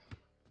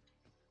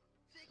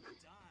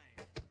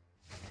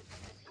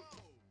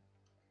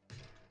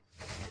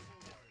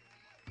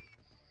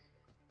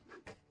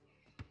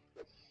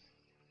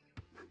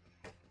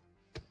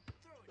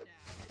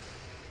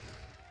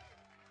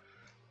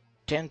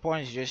 10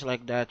 points just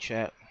like that,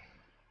 chat.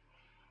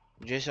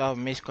 Just off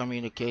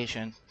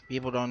miscommunication.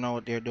 People don't know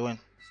what they're doing.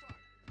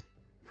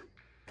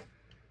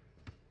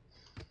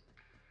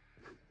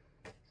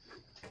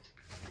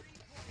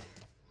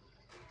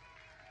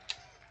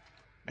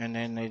 And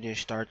then they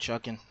just start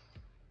chucking.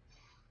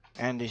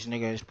 And this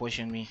nigga is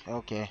pushing me.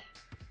 Okay.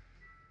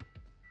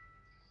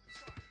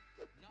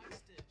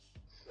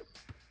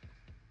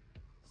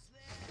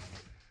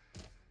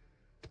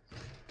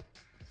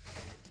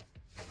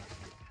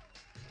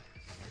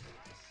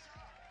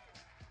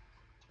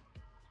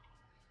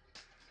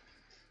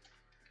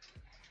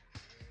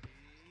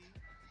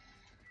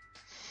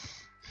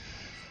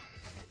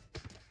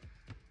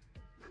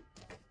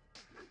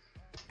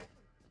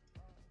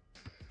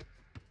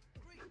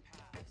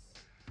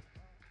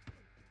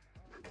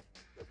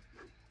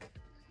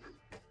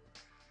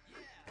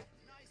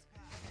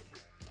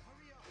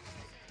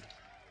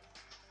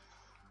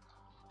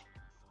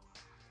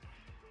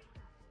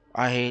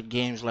 I hate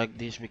games like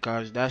this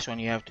because that's when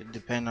you have to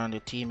depend on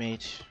the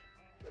teammates.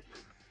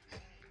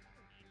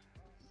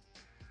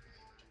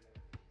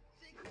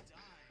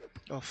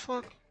 Oh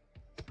fuck.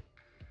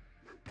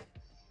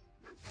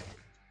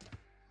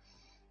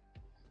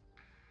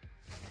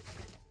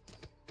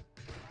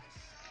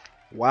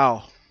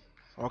 Wow.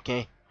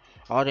 Okay.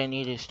 All they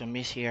need is to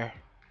miss here.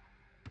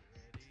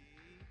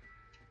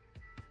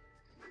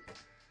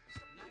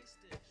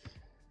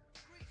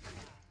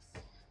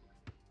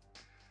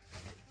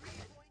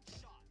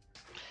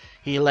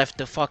 He left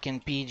the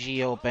fucking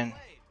PG open.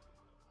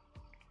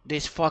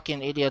 This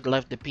fucking idiot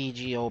left the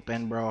PG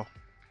open, bro.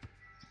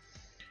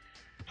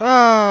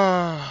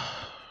 Ah.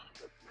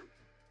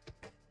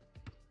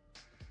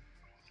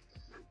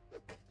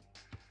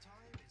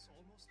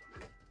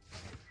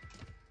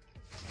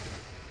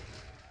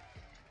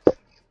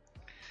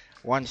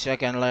 1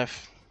 second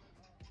left.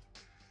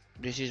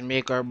 This is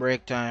make or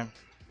break time.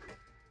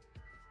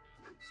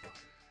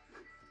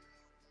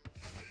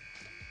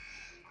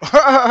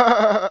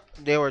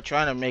 They were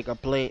trying to make a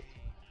play.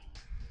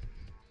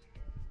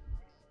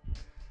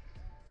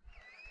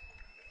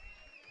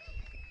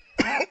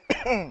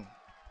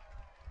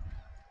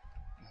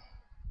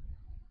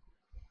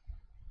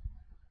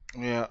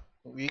 Yeah,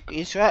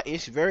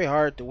 it's very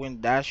hard to win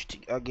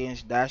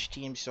against dash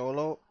team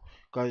solo,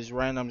 cause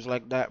randoms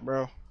like that,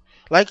 bro.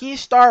 Like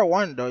he's star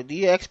one though. Do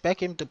you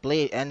expect him to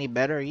play any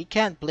better? He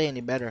can't play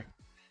any better,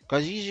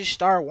 cause he's just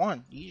star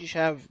one. You just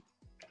have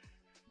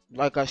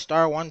like a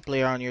star one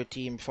player on your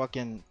team,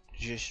 fucking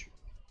just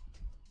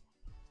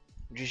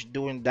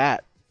doing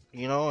that,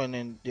 and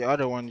then the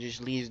other one just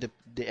leaves the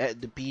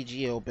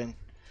PG open,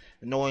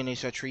 knowing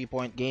it's a 3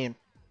 point game.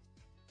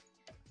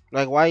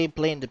 Like why you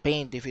playing the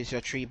paint if it's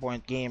a 3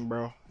 point game,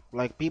 bro?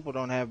 Like people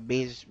don't have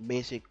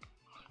basic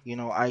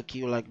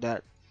IQ like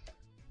that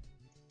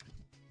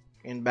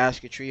in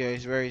Basketrio.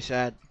 It's very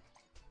sad.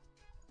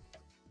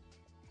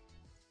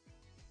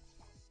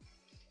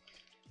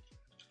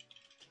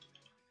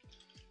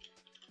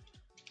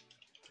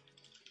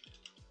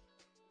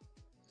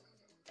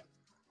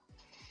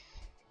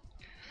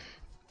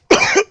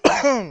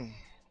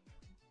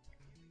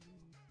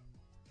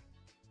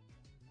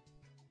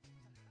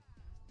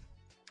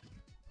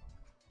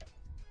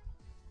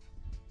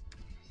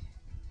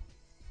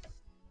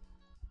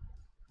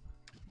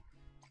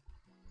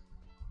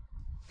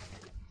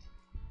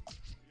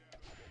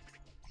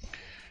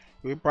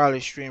 We probably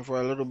stream for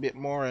a little bit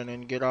more and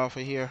then get off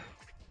of here,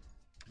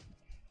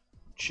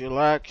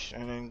 chillax,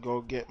 and then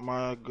go get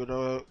my good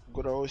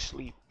old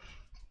sleep.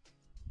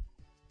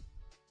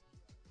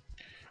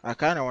 I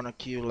kind of want to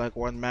queue like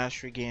one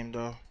mastery game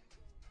though,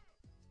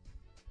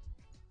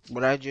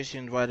 but I just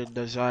invited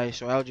the Zai,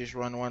 so I'll just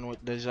run one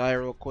with the Zai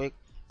real quick,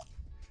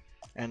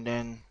 and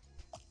then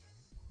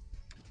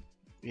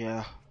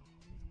yeah.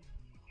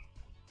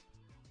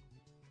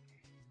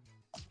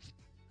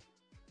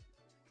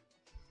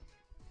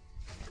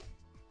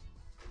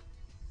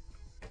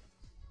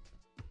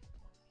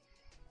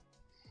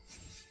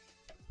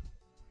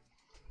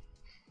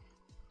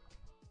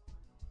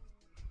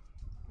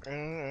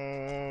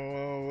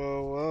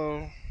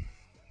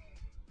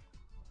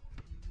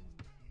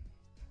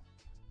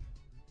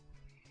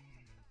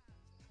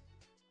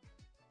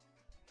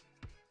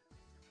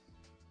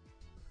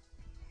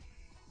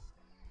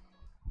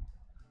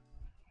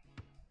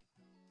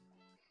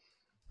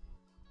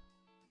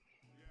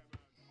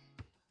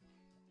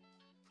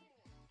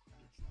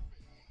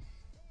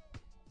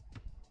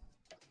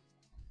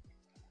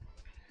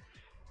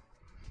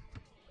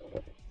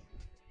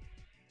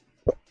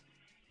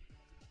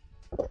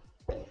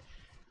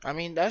 I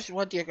mean, that's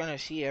what you're gonna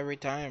see every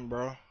time,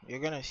 bro.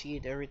 You're gonna see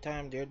it every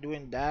time they're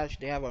doing dash.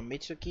 They have a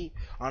Mitsuki,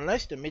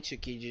 unless the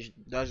Mitsuki just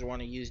doesn't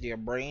want to use their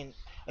brain.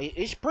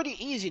 It's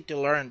pretty easy to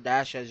learn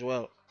dash as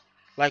well.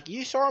 Like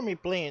you saw me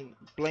playing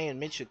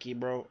Mitsuki,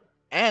 bro,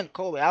 and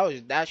Kobe. I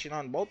was dashing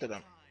on both of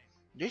them.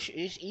 This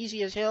is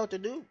easy as hell to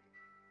do.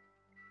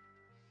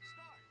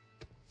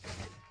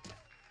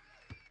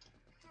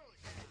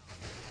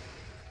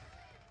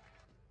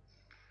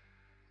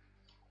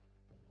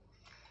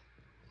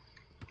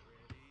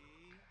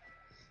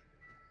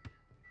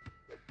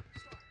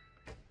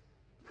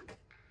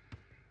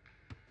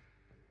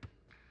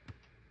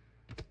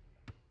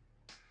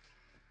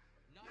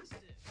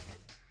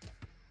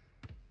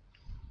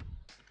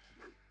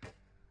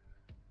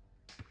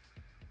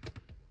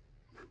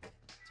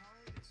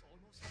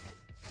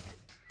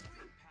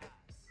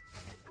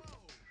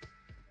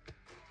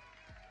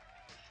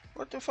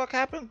 What the fuck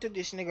happened to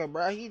this nigga,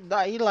 bro? He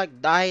died. He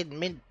like died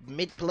mid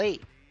play.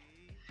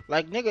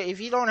 Like nigga,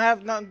 if you don't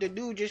have nothing to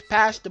do, just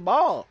pass the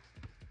ball.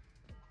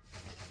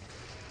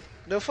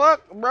 The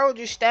fuck, bro?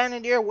 Just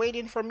standing there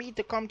waiting for me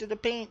to come to the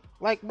paint.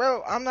 Like,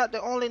 bro, I'm not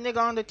the only nigga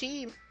on the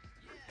team.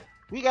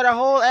 We got a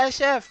whole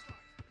SF.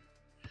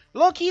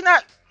 Look, he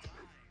not.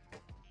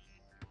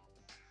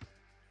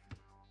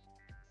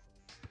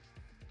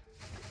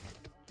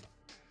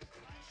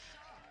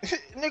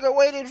 Nigga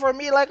waiting for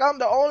me like I'm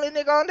the only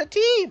nigga on the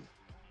team.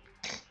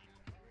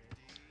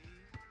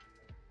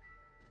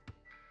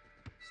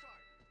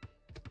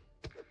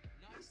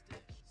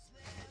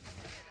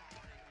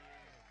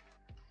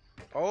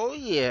 Oh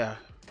yeah.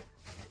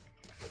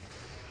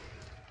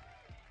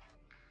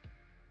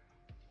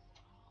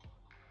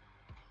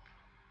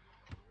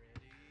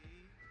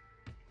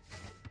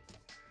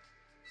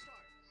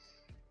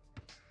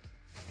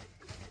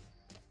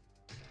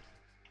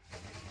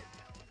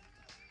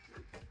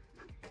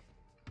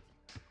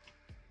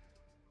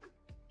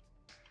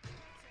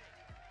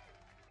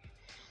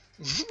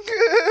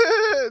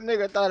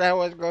 Nigga thought I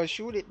was gonna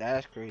shoot it.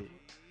 That's crazy.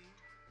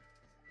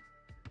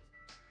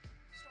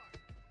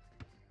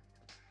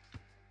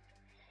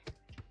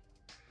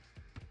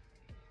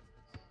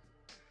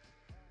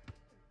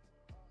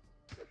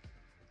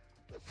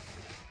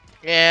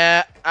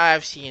 Yeah,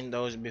 I've seen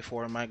those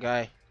before, my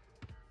guy.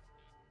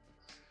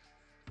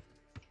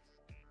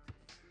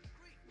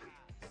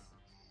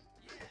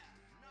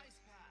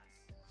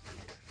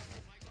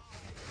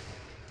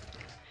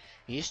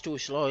 He's too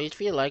slow. He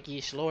feel like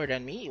he's slower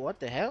than me. What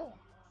the hell?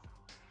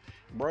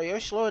 Bro, you're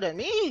slower than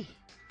me.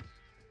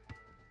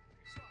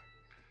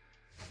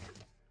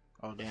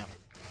 Oh, damn.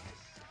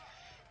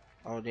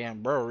 Oh,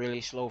 damn. Bro,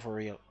 really slow for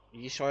real.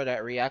 You saw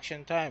that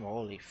reaction time?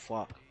 Holy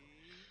fuck.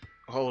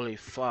 Holy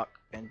fuck.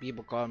 And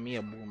people call me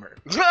a boomer.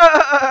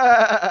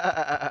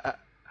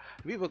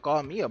 People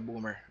call me a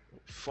boomer.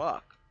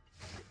 Fuck.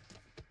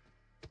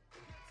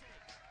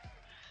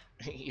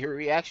 Your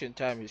reaction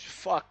time is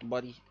fucked,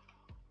 buddy.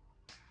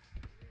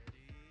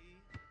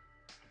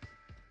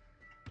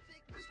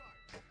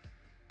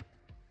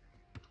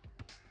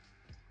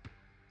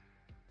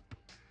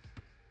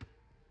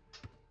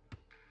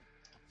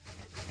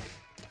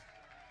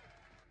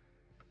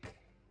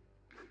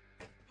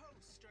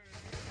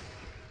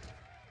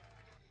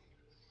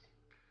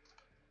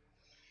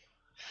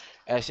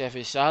 SF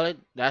is solid.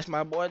 That's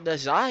my boy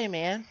Dazai,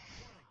 man.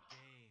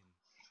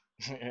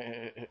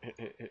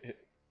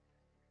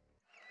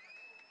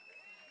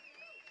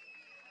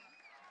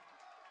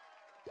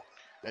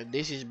 And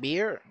this is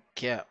beer.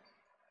 Yeah.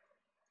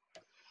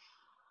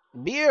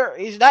 Beer,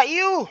 is that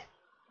you?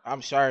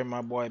 I'm sorry,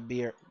 my boy.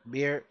 Beer.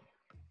 Beer.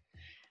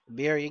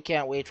 Beer, you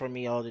can't wait for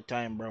me all the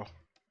time, bro.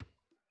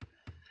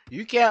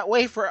 You can't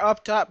wait for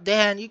Up Top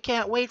Dan. You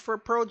can't wait for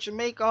Pro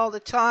Jamaica all the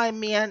time,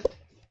 man.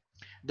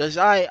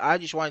 Dazai, I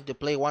just wanted to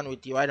play one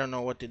with you. I don't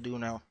know what to do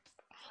now.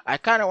 I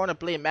kind of want to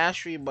play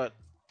Mastery, but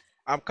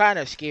I'm kind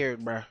of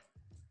scared, bro.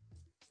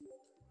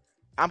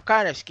 I'm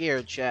kind of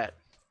scared, chat.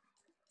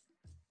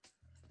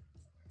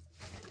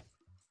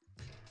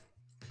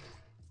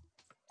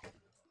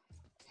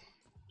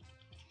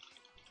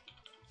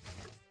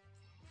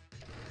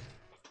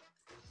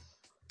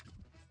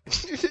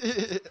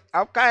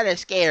 I'm kind of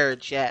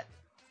scared, chat.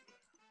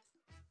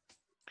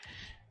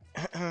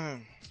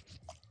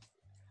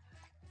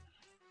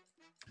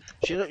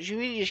 should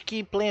we just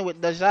keep playing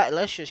with Dazai?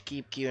 Let's just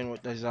keep queuing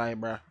with Dazai,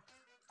 bro.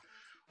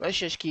 Let's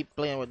just keep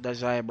playing with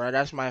Dazai, bro.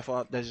 That's my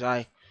fault,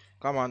 Dazai.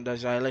 Come on,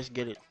 Dazai. Let's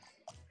get it.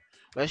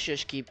 Let's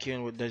just keep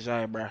queuing with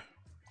Dazai, bro.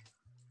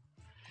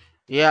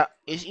 Yeah,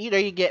 it's either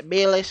you get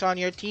Bayless on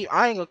your team.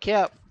 I ain't gonna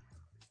cap.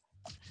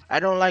 I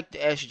don't like the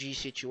SG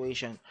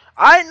situation.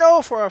 I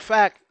know for a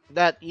fact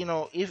that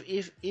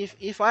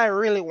if I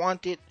really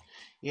want it,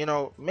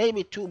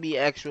 maybe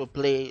 2BX will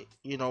play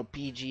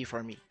PG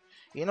for me.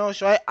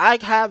 So I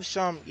have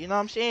some. What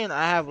I'm saying,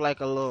 I have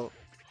like a little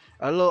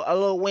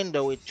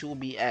window with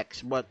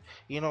 2BX, but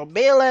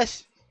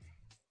Bayless,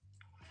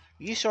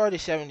 you saw the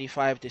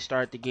 75 to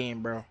start the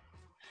game, bro.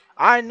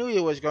 I knew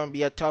it was gonna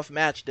be a tough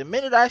match the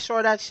minute I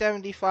saw that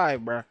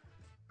 75, bro.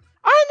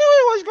 I knew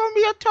it was gonna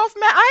be a tough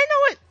match. I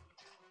knew it.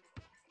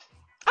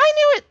 I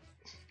knew it.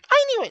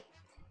 I knew it.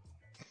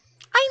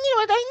 I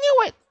knew it. I knew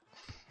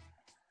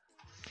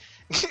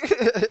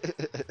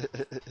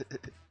it.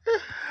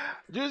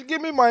 Just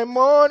give me my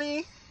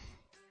money.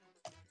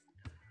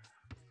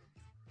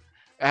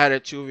 I had a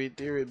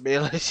 2v3 with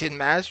Bayless in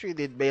Mastery.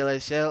 Did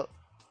Bayless sell?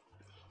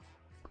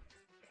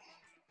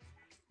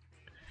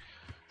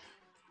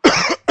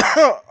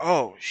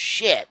 Oh,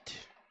 shit.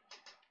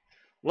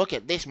 Look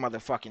at this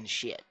motherfucking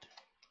shit.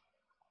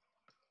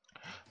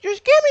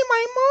 Just give me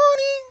my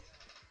money.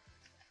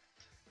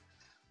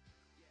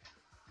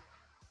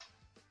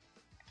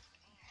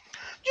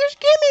 Just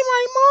give me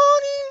my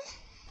money.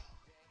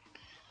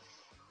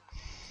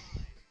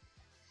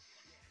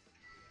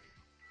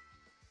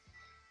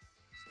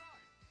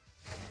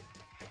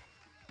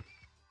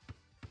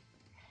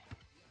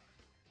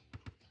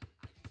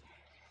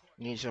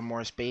 Need some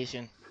more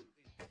spacing.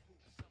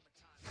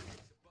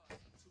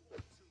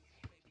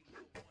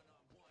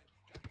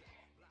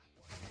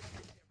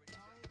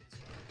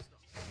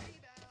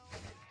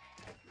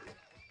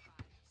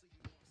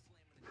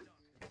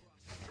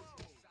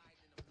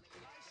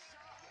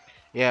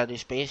 Yeah, the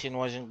spacing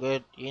wasn't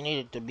good. You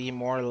needed to be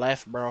more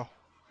left, bro.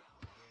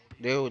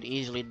 They would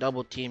easily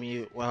double team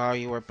you while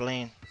you were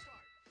playing.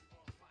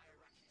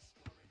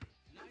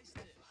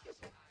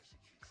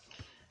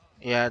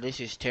 Yeah, this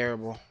is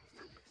terrible.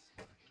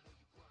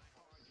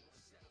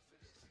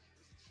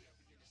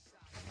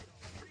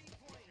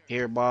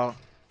 Here, ball.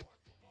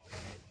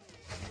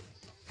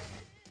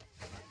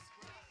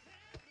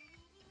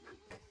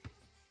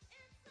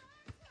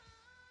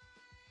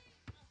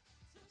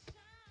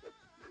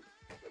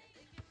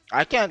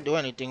 I can't do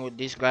anything with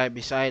this guy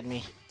beside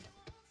me.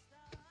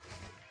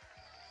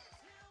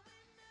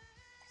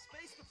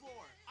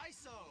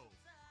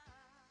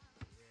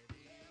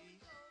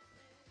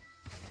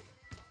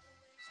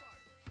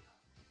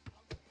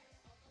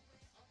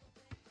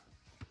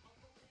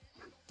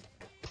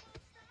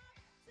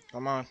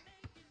 Come on.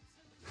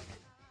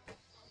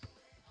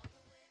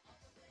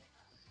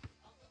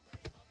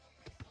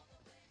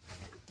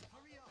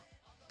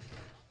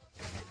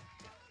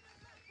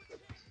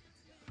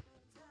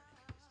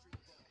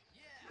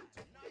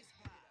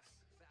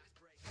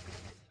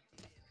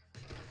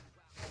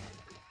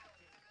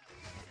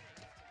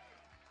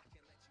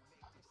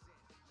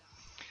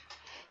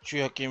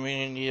 Trio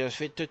community, a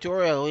fit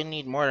tutorial. We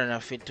need more than a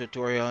fit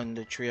tutorial in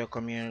the trio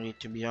community,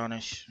 to be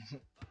honest.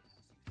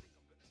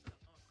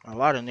 A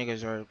lot of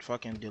niggas are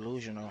fucking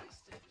delusional.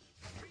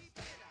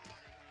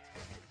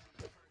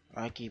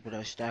 I keep it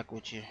a stack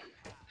with you.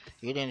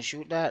 You didn't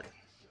shoot that?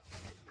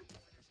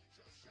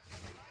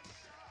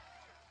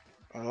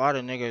 A lot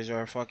of niggas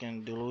are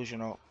fucking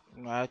delusional.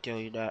 I tell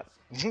you that.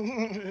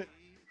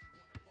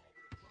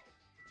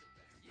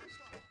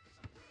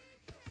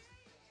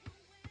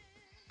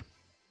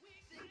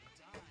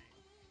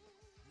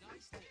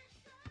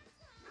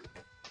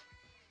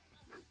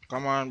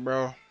 Come on,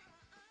 bro.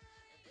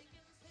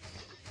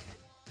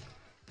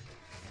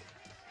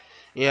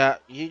 Yeah,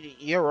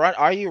 you're run.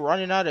 Are you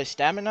running out of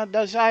stamina,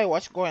 does I?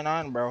 What's going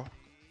on, bro?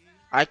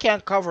 I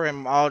can't cover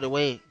him all the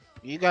way.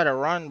 You gotta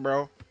run,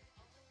 bro.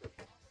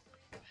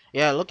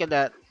 Yeah, look at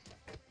that.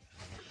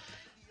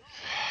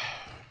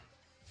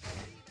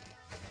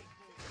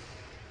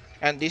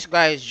 And this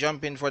guy is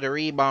jumping for the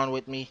rebound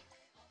with me.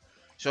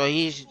 So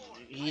he's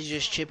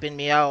just chipping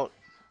me out.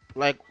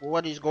 Like,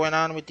 what is going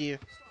on with you?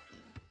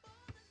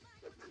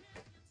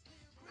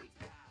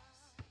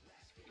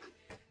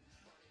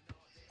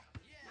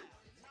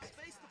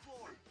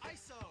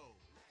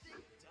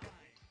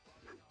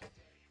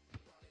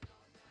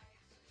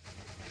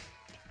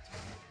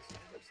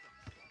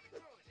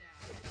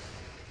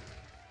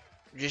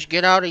 Just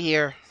get out of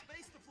here.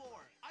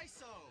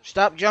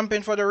 Stop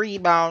jumping for the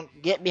rebound.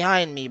 Get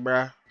behind me,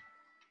 bruh.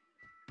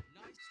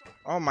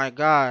 Oh my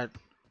god.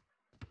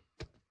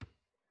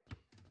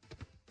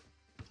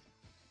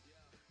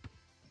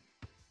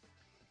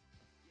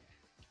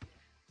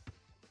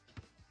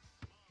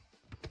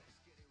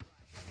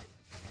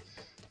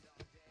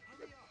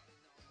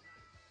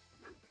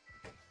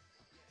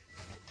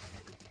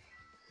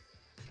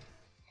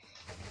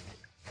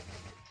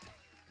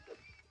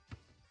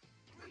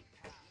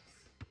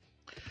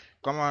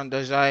 Come on,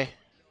 Dazai.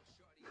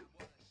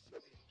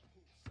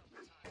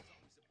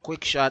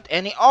 Quick shot.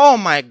 Any. Oh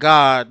my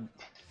god.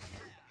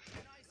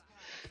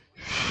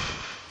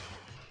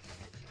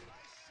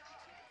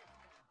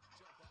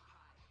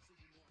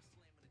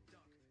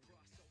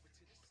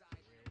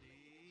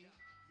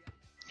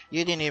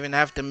 You didn't even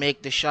have to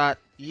make the shot.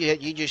 You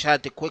just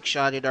had to quick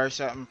shot it or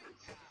something.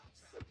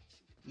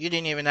 You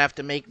didn't even have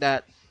to make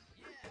that.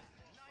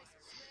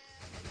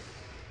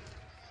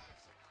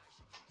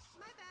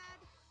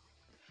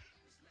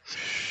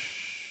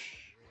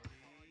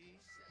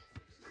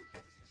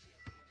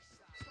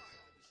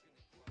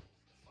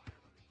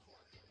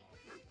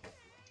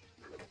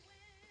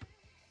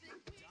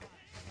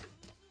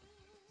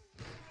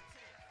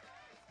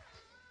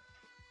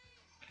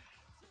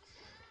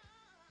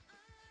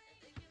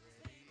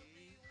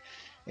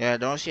 Yeah,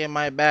 don't say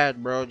my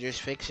bad, bro.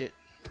 Just fix it.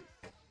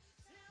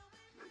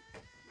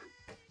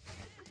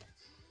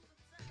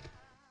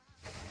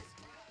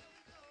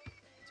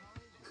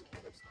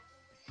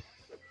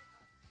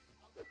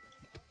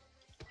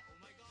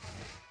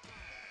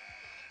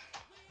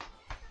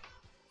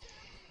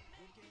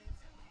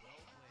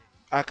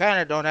 I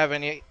kind of don't have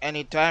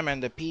any time,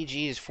 and the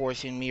PG is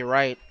forcing me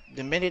right.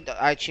 The minute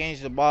I change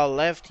the ball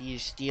left,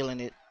 he's stealing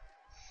it.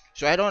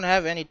 So I don't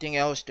have anything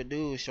else to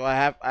do. So I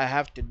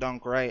have to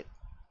dunk right.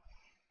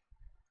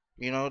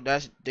 You know,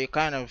 that's they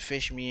kind of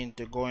fish me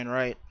into going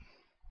right.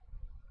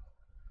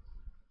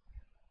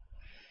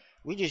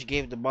 We just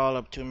gave the ball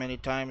up too many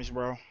times,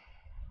 bro.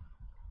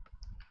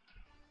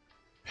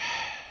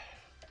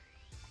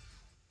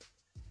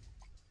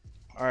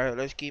 All right,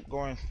 let's keep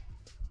going.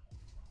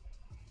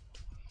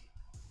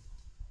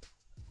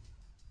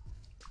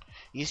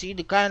 You see,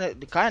 the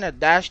kind of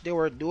dash they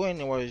were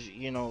doing was,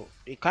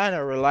 it kind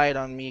of relied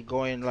on me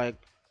going like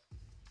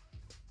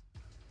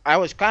I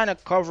was kind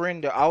of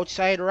covering the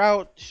outside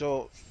route.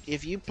 So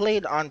if you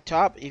played on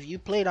top and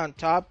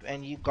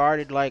you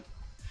guarded like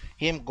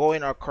him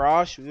going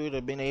across, we would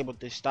have been able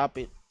to stop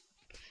it.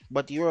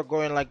 But you were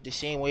going like the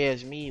same way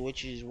as me,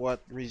 which is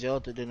what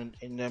resulted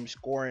in them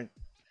scoring.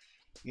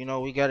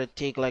 We gotta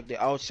take like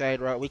the outside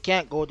route. We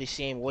can't go the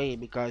same way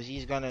because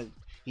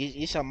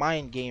he's a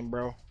mind game,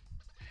 bro.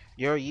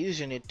 You're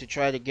using it to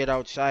try to get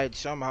outside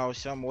somehow,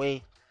 some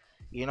way,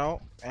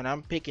 and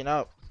I'm picking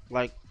up,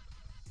 like,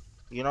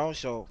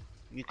 so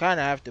you kind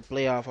of have to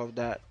play off of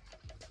that.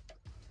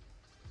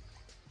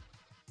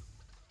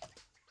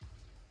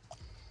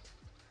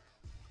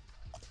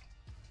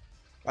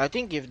 I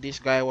think if this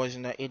guy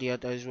wasn't an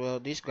idiot as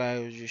well, this guy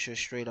was just a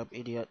straight up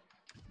idiot.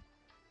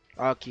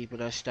 I'll keep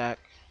it a stack.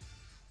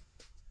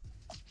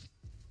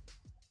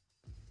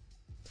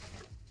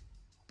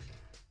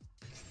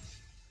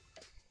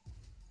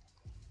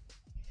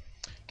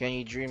 Can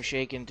you dream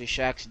shake into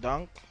Shaq's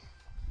dunk?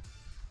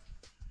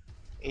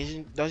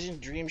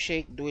 Doesn't Dream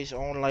Shake do his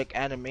own like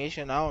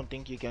animation? I don't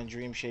think you can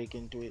Dream Shake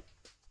into it.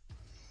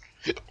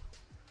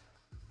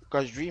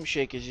 Because Dream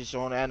Shake is its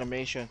own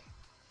animation.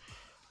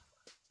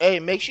 Hey,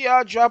 make sure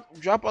y'all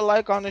drop a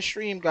like on the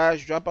stream,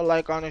 guys. Drop a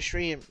like on the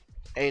stream.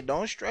 Hey,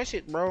 don't stress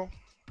it, bro.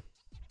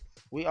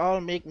 We all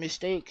make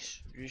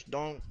mistakes. Just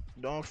don't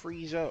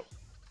freeze up.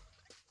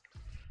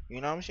 You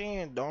know what I'm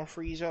saying? Don't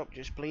freeze up.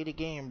 Just play the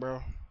game,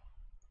 bro.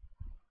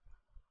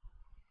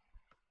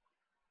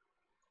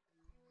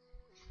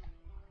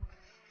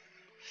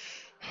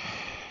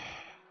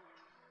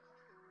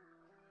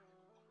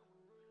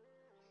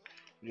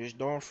 Just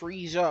don't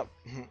freeze up.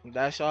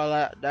 That's all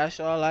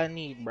I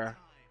need, bro.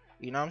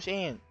 You know what I'm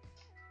saying?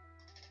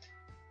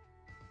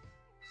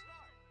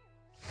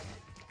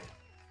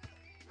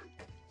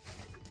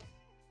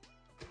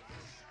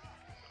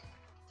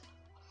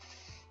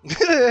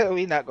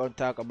 We not gonna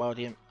talk about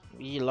him.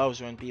 He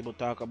loves when people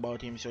talk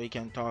about him so he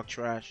can talk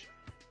trash.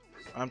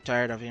 I'm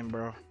tired of him,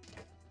 bro.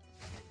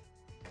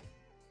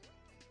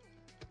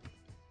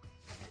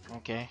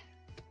 Okay.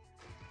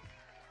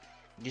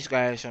 This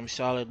guy has some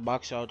solid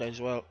box out as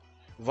well.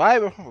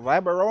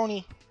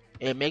 Viberoni.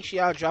 Hey, make sure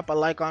y'all drop a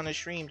like on the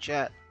stream,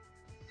 chat.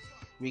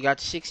 We got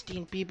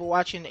 16 people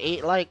watching,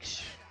 8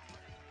 likes.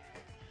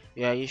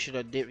 Yeah, you should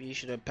have dipped. You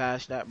should have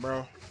passed that,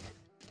 bro.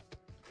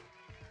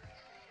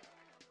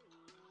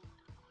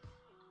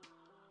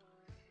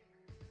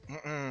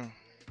 Mm-mm.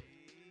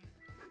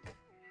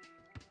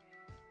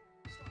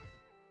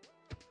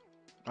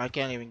 I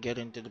can't even get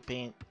into the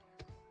paint.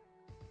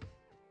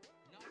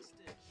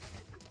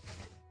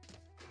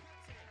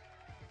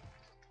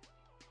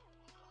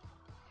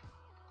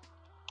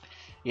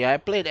 Yeah, I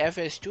played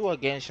FS2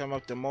 against some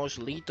of the most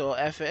lethal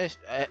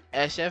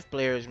SF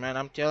players, man.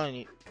 I'm telling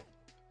you.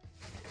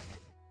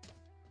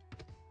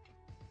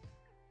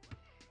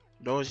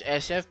 Those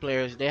SF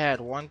players, they had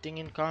one thing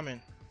in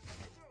common.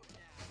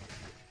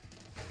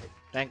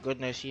 Thank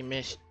goodness he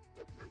missed.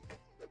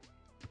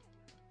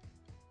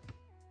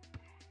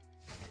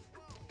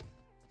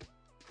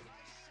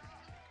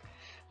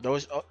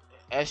 Those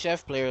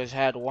SF players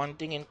had one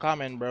thing in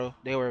common, bro.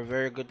 They were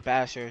very good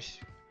passers.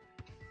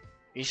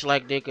 It's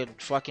like they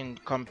could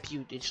fucking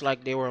compute. It's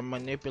like they were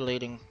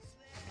manipulating.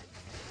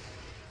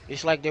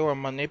 It's like they were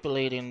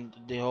manipulating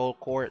the whole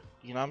court.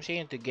 You know what I'm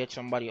saying? To get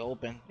somebody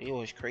open. It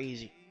was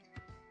crazy.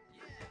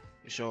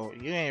 So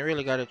you ain't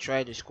really gotta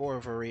try to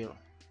score for real.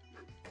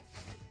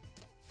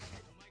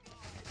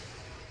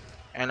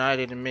 And I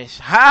didn't miss.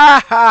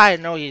 Ha ha! I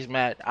know he's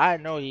mad. I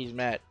know he's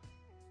mad.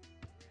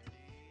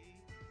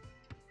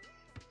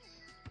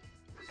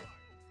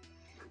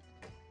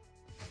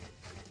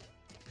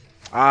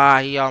 Ah,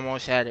 he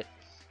almost had it.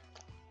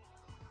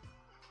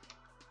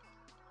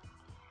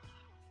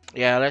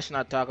 Yeah, let's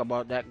not talk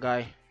about that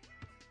guy.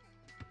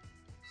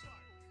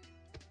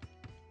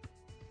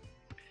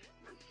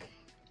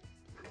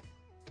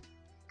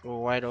 Oh,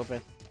 wide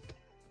open.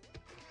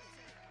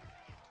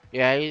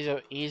 Yeah,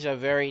 he's a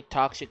very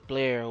toxic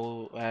player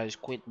who has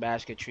quit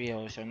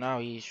Basketrio. So now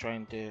he's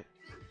trying to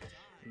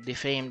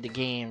defame the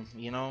game.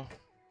 You know,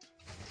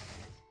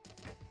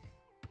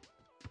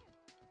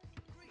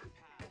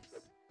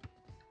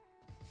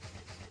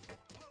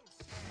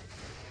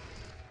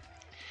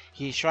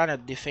 he's trying to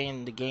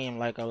defame the game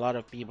like a lot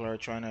of people are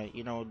trying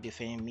to,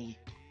 defame me.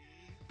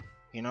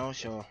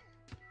 So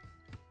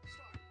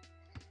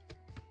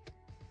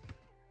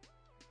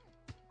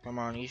come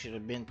on, he should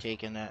have been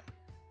taking that.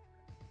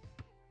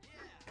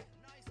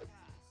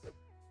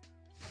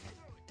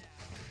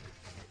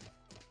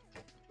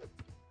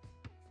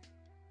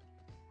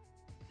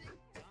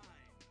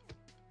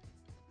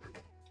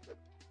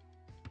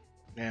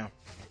 Yeah.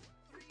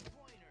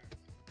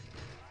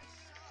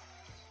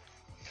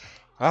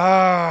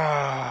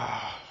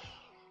 Ah.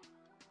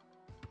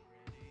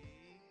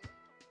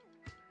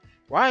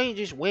 Why are you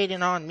just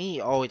waiting on me?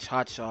 Oh, it's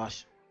hot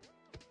sauce.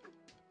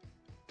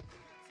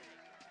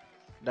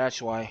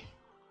 That's why.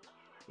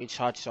 It's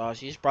hot sauce.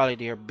 He's probably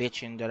there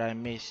bitching that I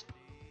missed.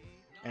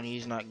 And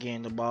he's not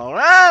getting the ball.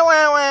 Ah,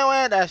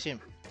 wait. That's him.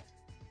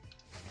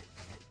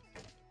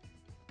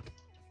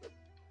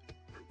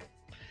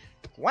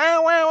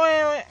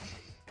 Wait.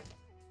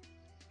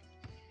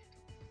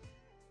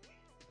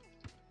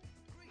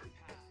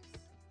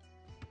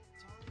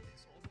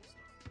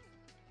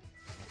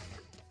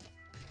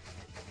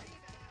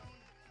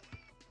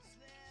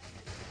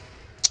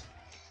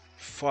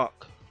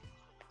 Fuck.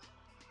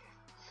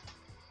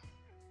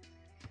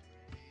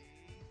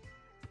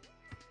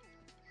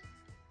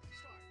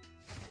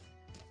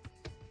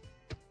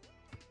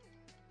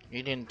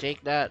 You didn't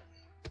take that.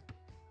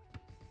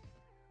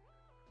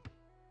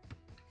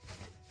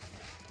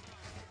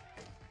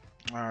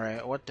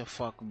 Alright, what the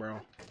fuck,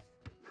 bro?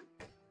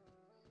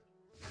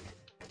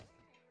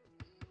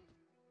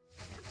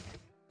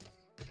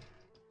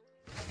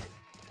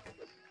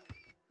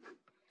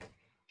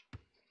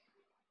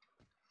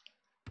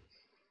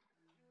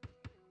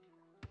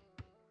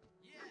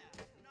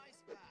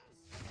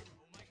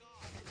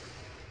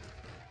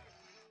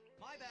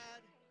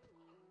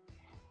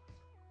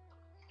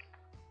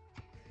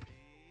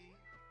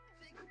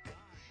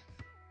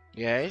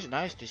 Yeah, it's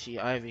nice to see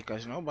Ivy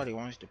because nobody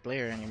wants to play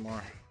her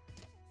anymore.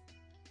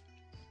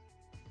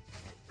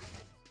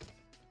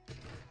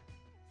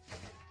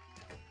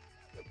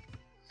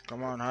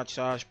 Come on, hot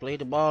sauce. Play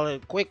the ball.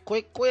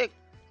 Quick.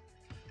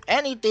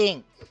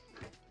 Anything.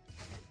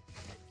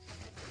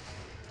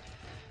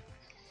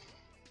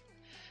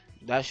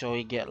 That's how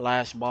we get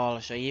last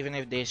ball. So even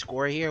if they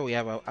score here, we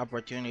have an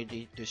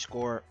opportunity to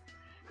score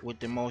with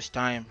the most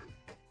time.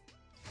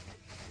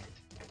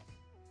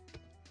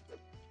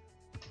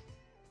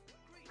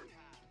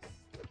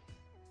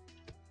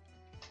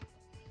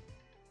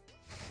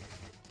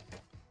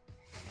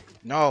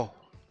 No.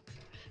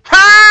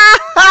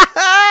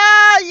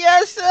 Ha!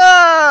 Yes,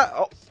 sir.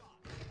 Oh,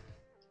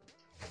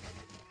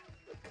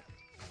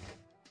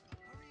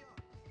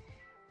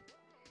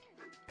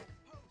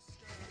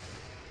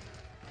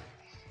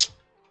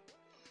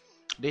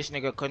 this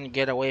nigga couldn't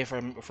get away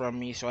from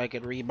me so I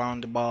could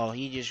rebound the ball.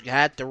 He just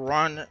had to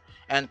run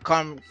and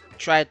come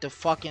try to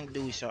fucking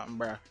do something,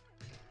 bro.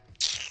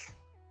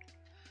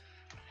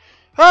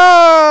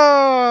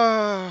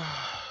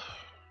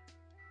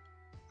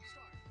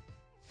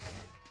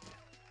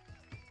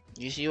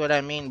 You see what I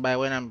mean by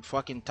when I'm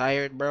fucking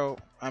tired, bro?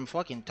 I'm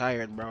fucking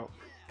tired, bro.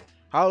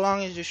 How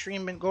long has the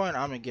stream been going?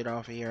 I'm gonna get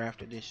off of here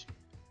after this.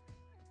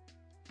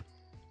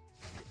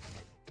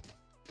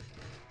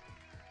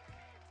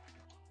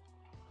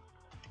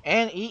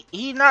 And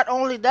he not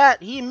only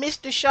that, he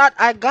missed the shot.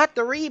 I got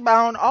the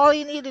rebound. All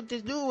he needed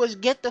to do was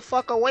get the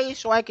fuck away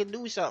so I could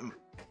do something.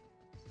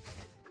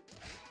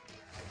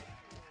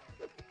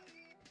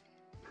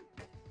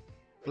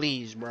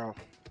 Please, bro.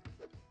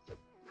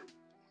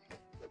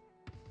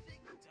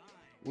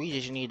 We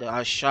just need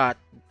a shot.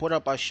 Put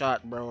up a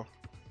shot, bro.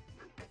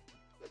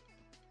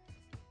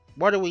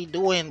 What are we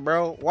doing,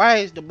 bro? Why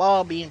is the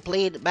ball being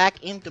played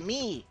back into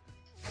me?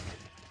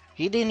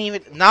 He didn't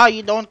even... Now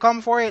you don't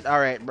come for it?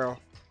 Alright, bro.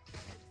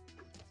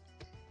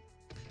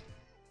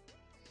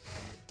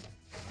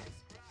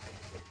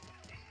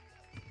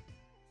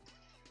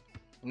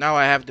 Now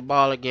I have the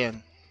ball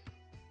again.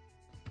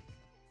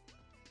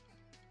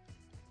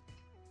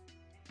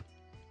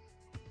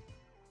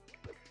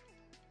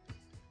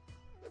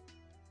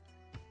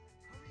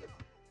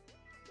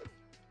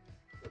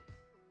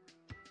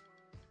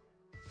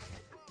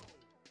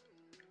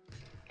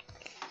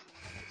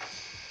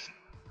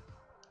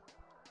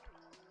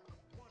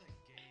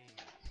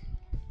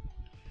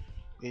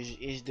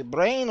 Is the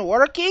brain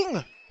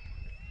working?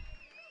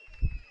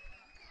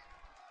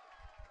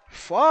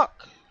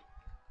 Fuck.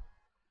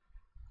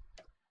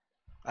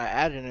 I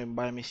added him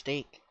by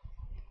mistake.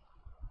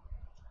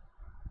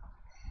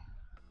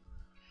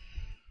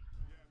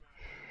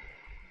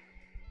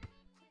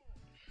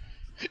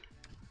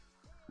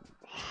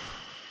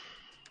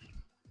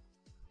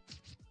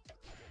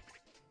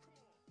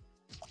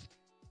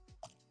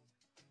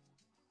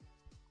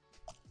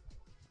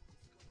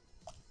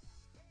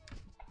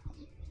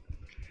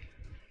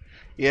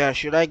 Yeah,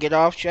 should I get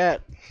off,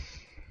 chat?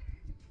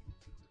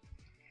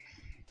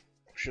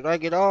 Should I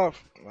get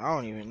off? I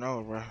don't even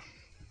know, bro.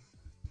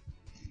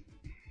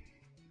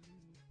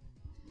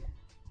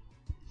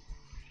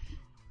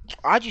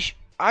 I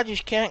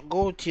just can't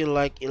go till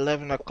like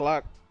 11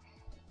 o'clock.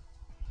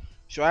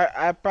 So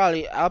I'll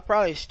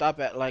probably stop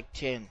at like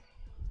 10.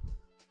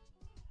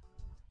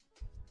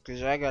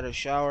 Cause I got a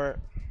shower.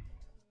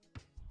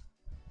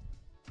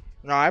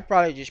 No, I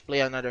probably just play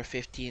another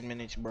 15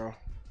 minutes, bro.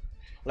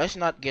 Let's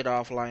not get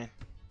offline.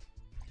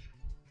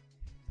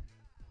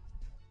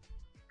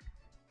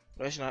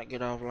 Let's not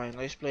get offline.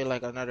 Let's play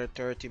like another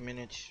 30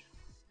 minutes.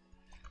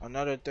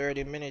 Another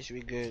 30 minutes,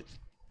 we good.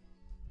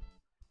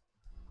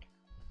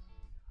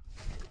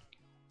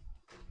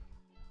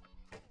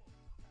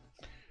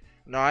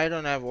 No, I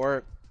don't have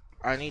work.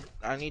 I need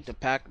to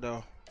pack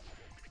though.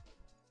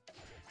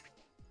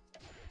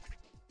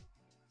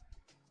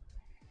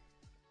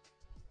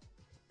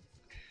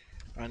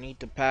 I need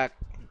to pack.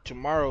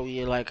 Tomorrow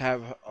we like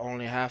have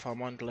only half a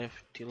month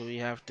left till we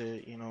have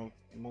to,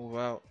 move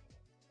out.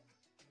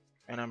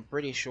 And I'm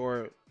pretty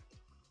sure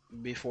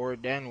before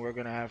then we're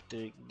gonna have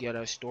to get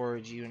a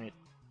storage unit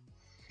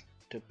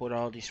to put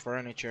all this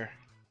furniture.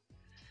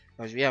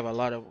 Because we have a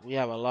lot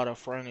of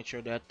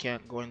furniture that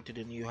can't go into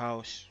the new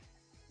house.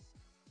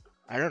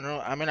 I don't know.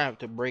 I'm gonna have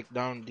to break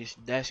down this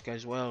desk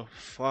as well.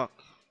 Fuck.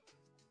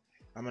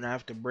 I'm gonna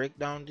have to break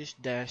down this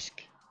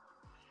desk,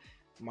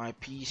 my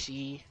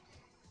PC.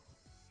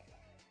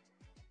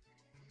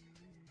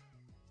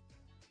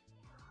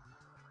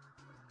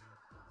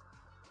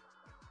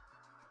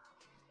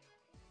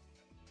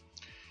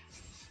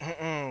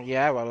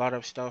 Yeah, I have a lot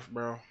of stuff,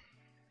 bro.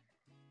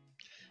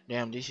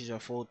 Damn, this is a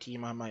full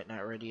team. I might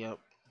not ready up.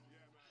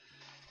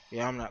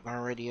 Yeah, I'm not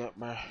gonna ready up,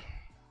 bro.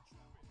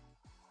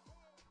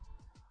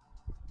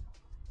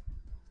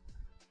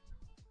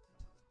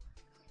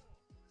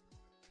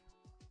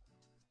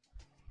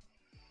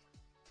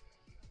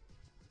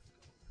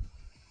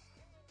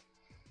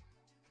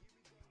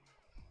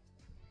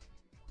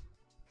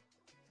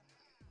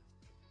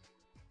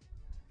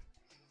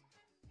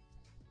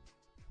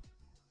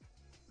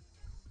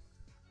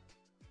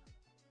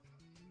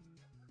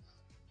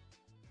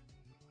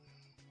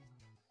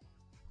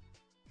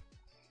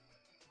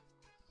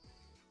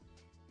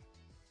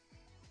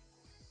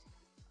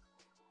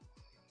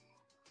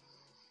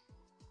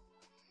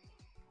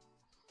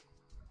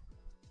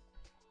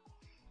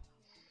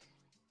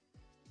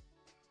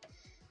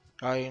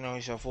 Oh, you know,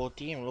 it's a full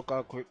team. Look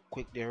how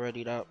quick they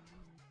readied up.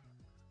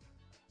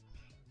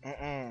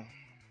 Mm-mm.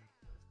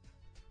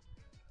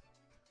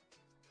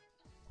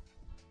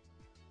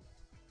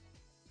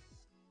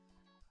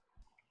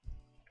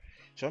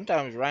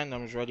 Sometimes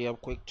randoms ready up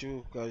quick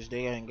too, cause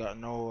they ain't got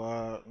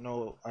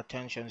no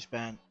attention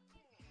span.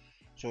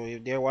 So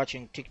if they're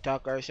watching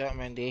TikTok or something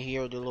and they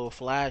hear the little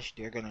flash,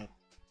 they're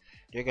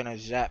gonna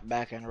zap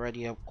back and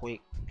ready up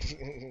quick.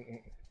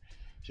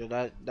 So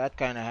that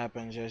kind of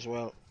happens as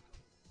well.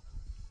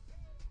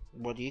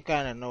 But you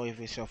kind of know if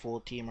it's a full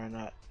team or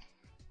not.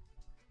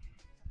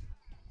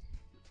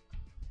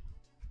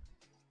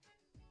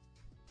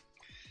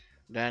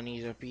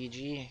 Danny's a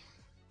PG.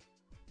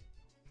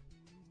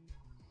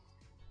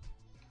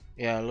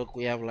 Yeah, look,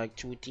 we have like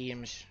two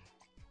teams.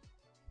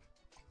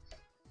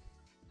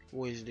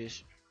 Who is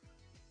this?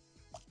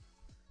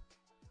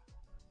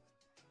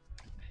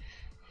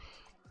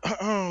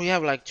 We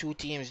have like two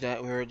teams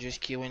that we were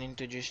just queuing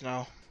into just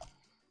now.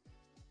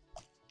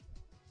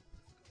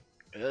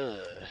 Ugh,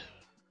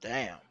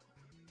 damn.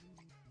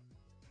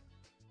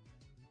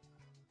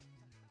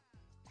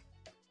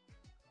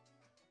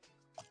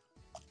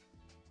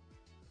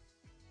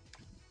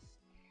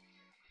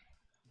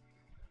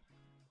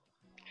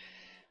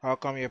 How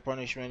come your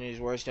punishment is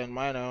worse than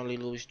mine? I only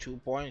lose 2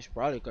 points.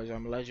 Probably because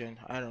I'm legend.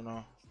 I don't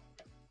know.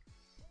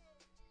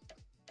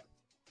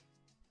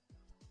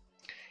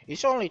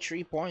 It's only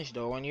 3 points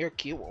though. When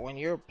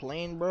you're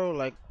playing, bro.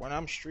 Like when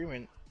I'm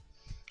streaming,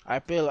 I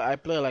play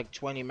like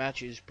 20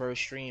 matches per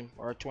stream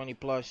or 20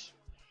 plus.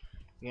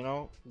 You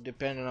know,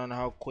 depending on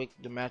how quick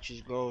the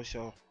matches go.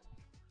 So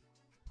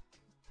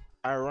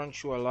I run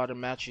through a lot of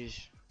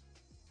matches.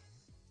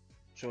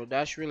 So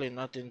that's really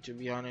nothing to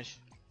be honest.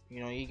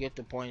 You know, you get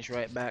the points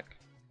right back.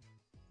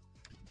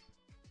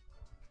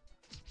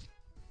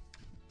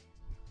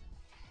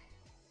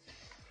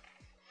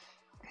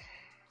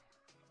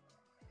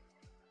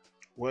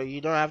 Well,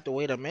 you don't have to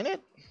wait a minute.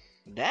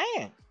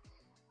 Damn.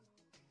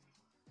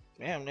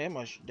 Damn, they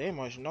must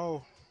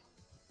know.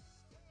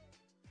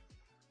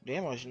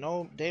 They must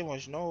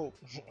know.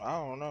 I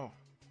don't know.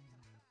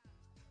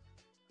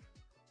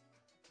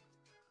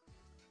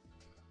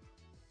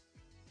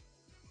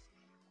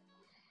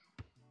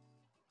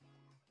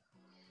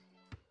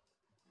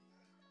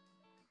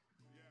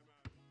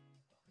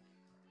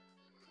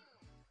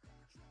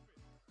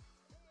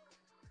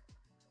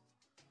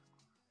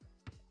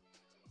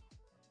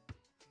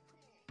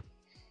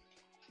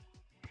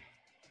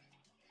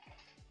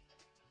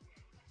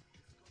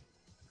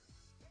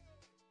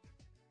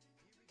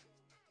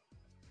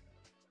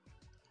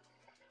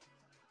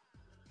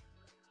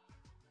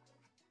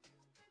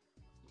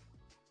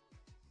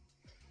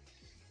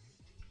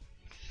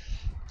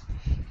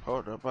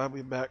 Hold up, I'll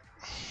be back.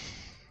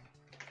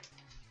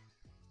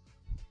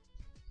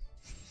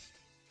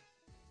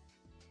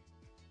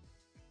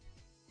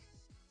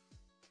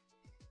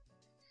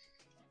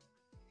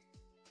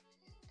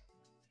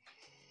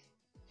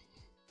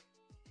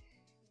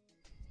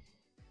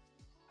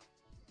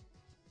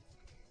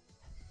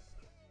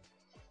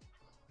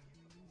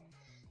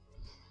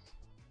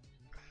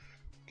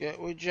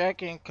 Get with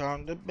Jack and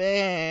count the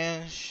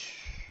bands.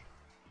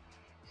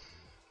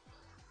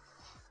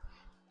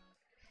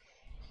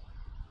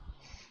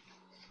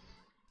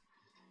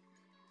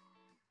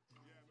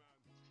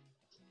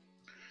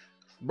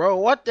 Bro,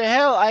 what the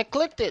hell? I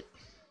clicked it.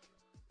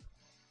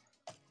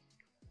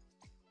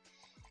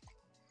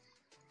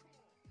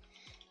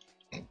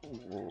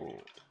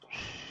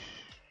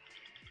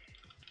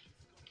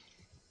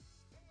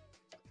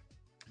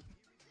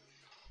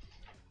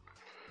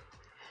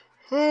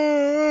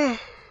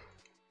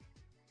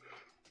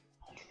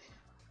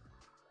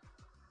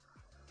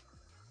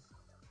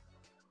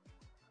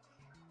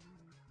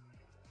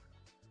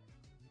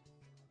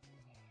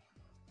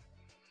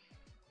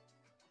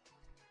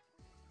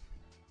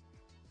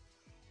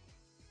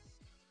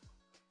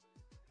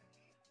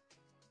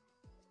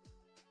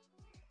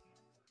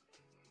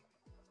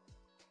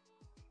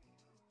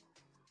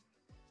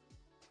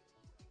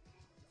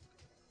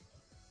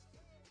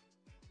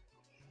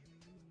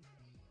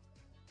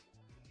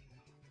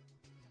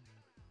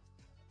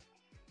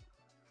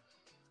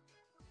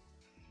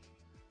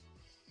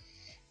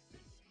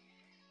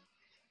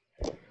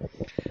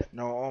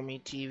 No Omi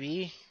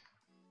TV.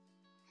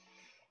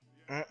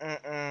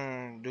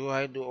 Do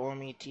I do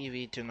Omi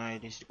TV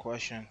tonight? Is the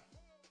question.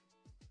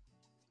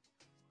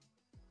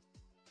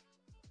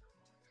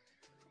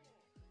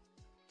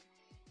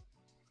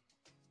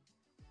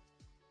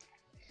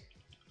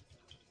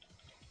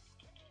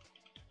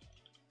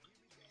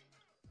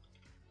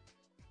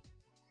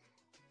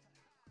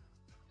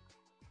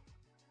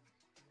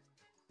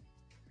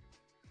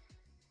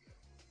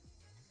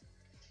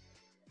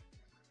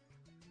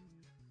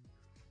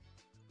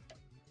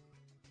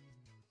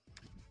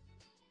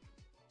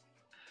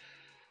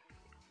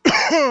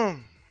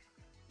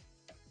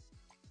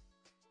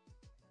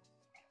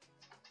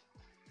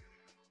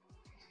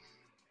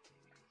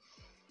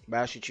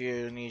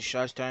 Basketrio needs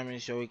shots timing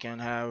so he can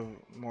have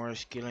more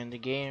skill in the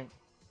game.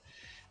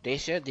 They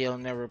said they'll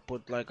never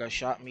put like a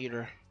shot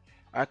meter.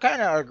 I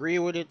kind of agree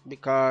with it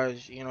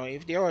because you know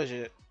if there was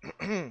a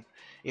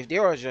if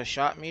there was a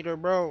shot meter,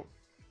 bro,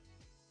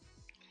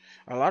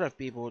 a lot of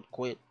people would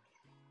quit.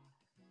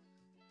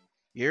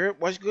 Europe,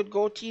 what's good?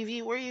 Go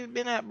TV. Where you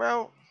been at,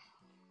 bro?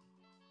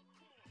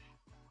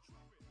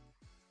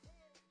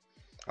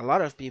 A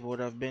lot of people would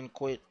have been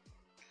quit.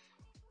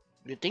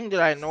 The thing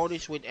that I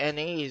noticed with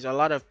NA is a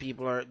lot of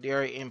people are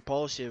they're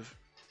impulsive,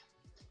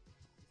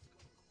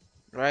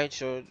 right?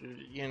 So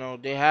you know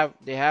they have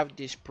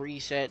this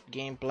preset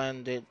game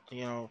plan that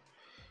in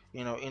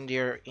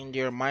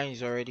their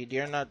minds already.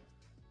 They're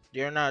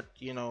not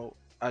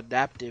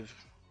adaptive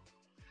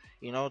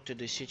to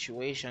the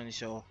situation.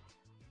 So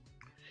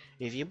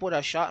if you put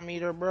a shot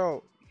meter,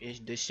 bro, is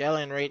the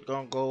selling rate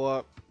gonna go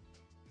up?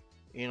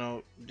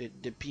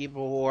 The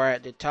people who are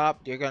at the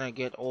top, they're gonna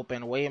get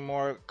open way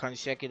more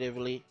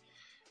consecutively,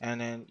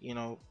 and then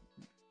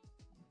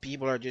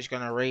people are just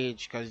gonna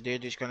rage because they're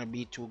just gonna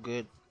be too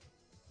good.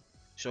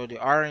 So the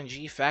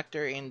RNG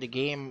factor in the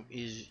game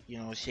is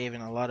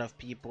saving a lot of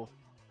people.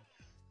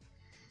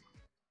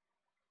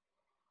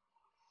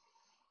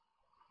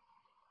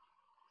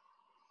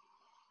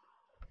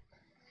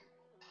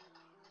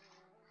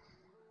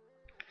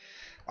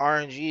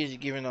 RNG is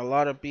giving a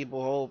lot of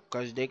people hope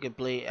because they could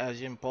play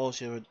as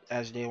impulsive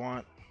as they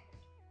want.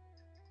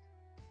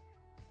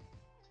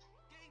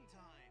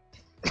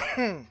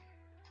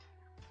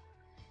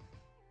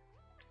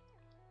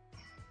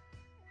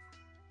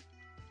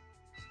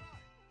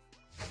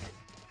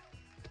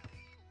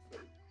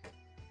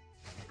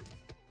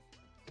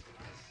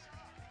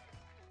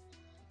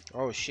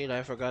 Oh shit,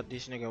 I forgot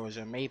this nigga was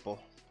a maple.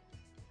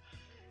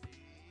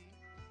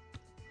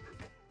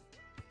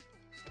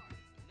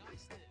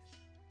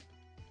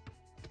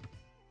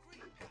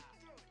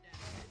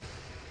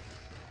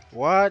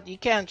 What? You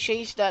can't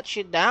chase that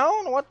shit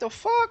down? What the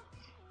fuck?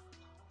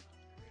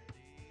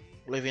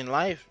 Living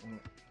life.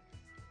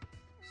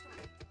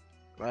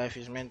 Life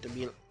is meant to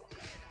be.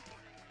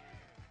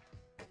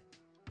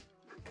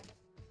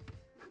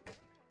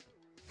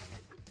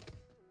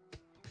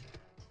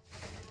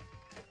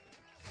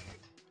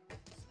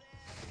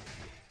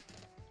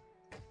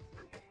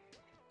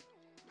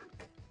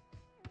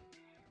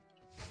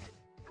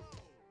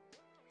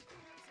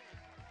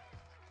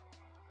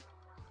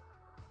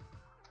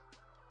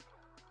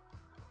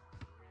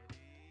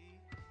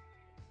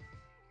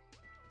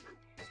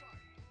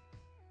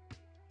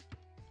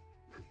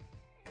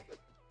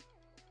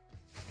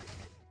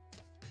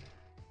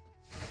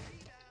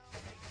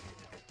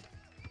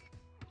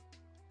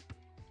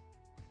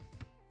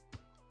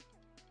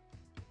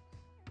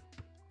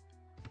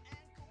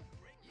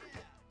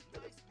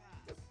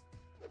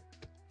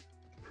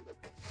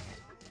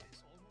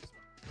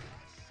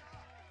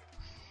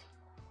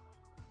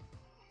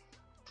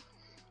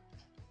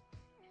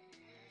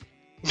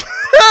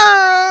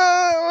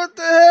 What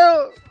the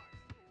hell?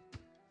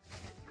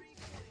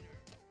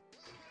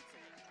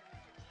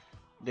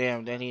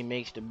 Damn, then he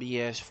makes the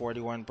BS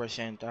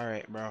 41%.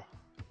 Alright, bro.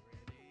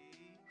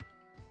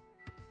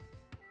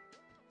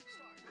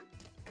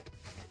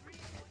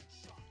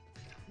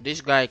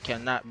 This guy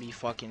cannot be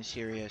fucking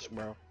serious,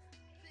 bro.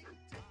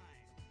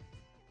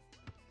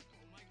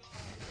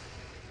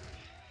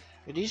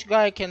 This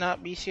guy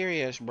cannot be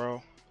serious,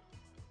 bro.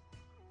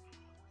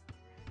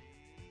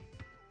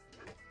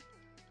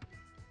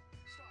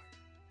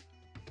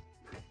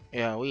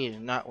 Yeah, we is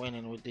not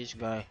winning with this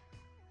guy.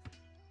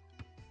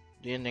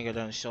 This nigga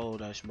done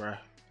sold us, bro.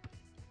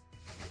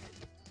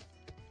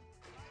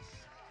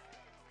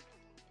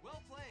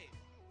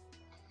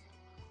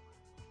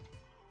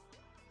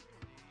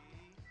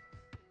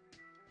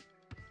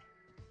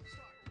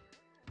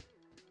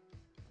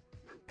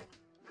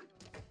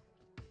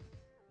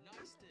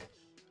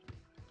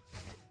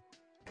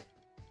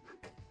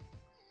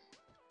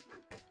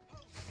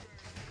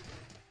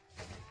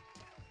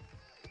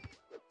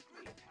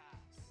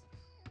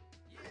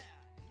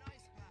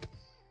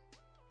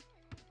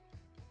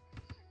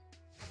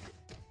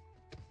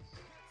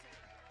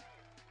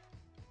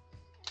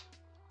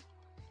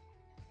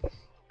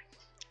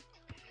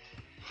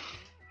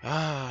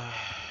 Ah.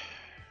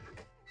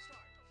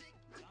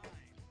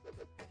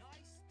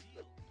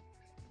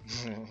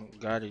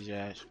 Got his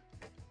ass.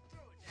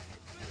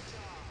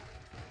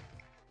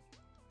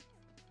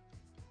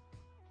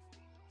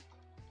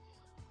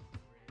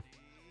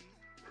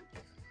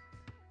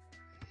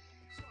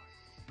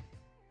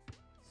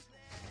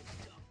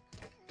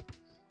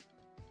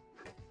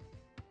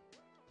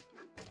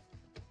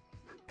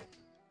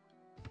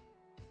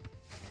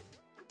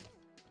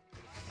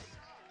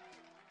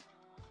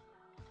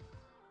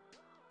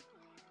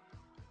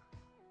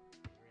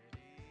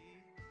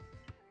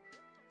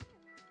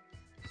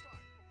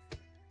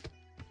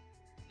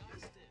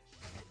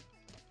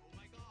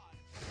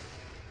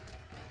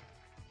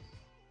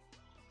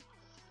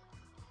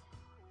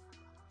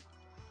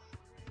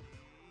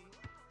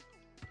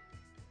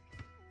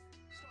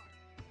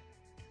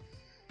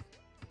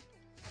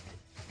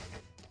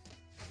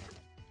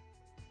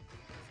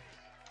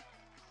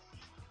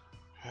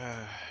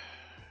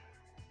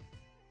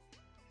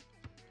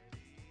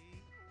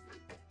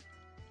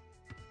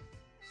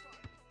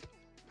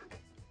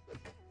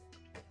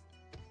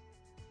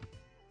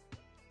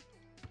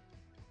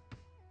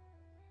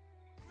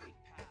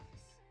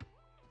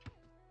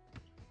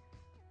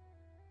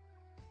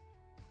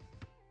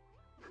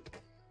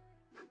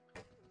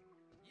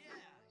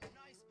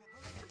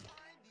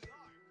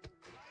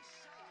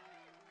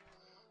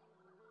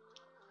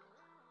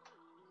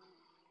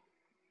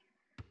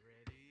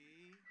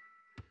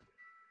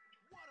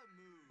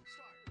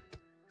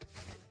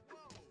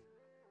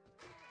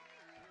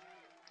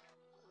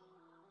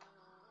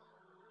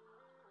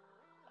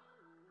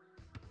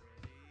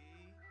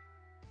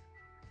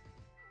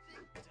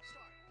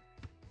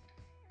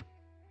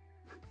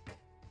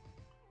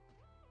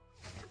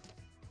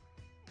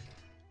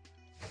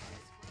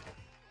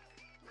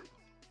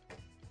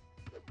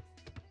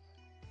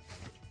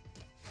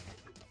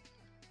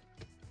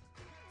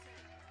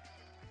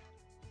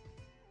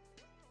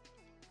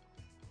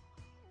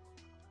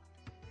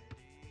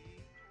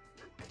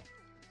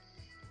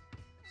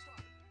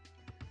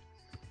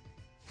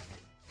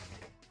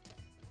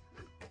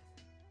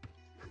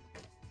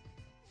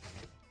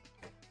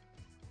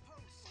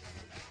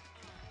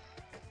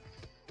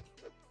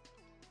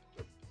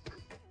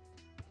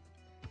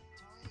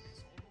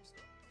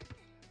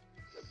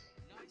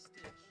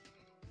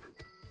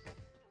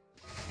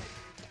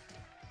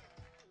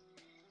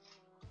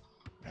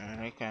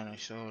 they kind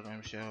of sold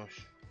themselves.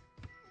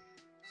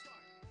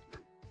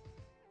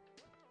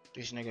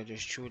 This nigga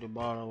just threw the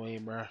ball away,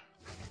 bruh.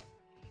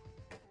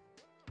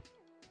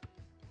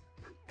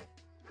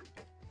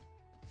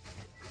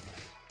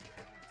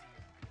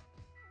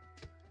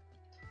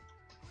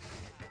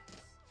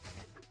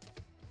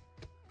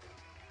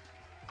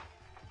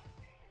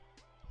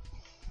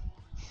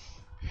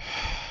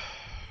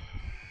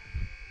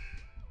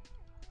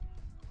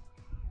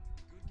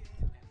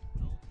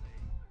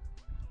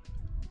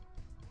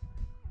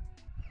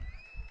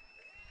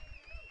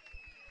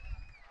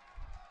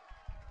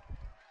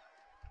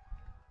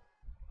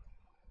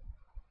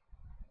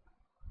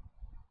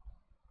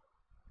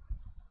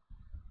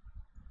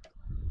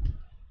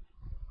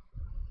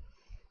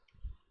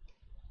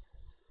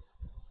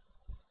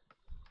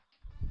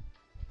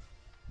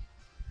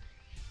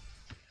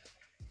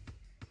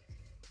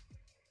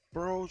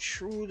 Bro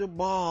threw the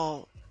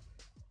ball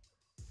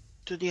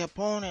to the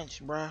opponents,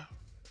 bruh.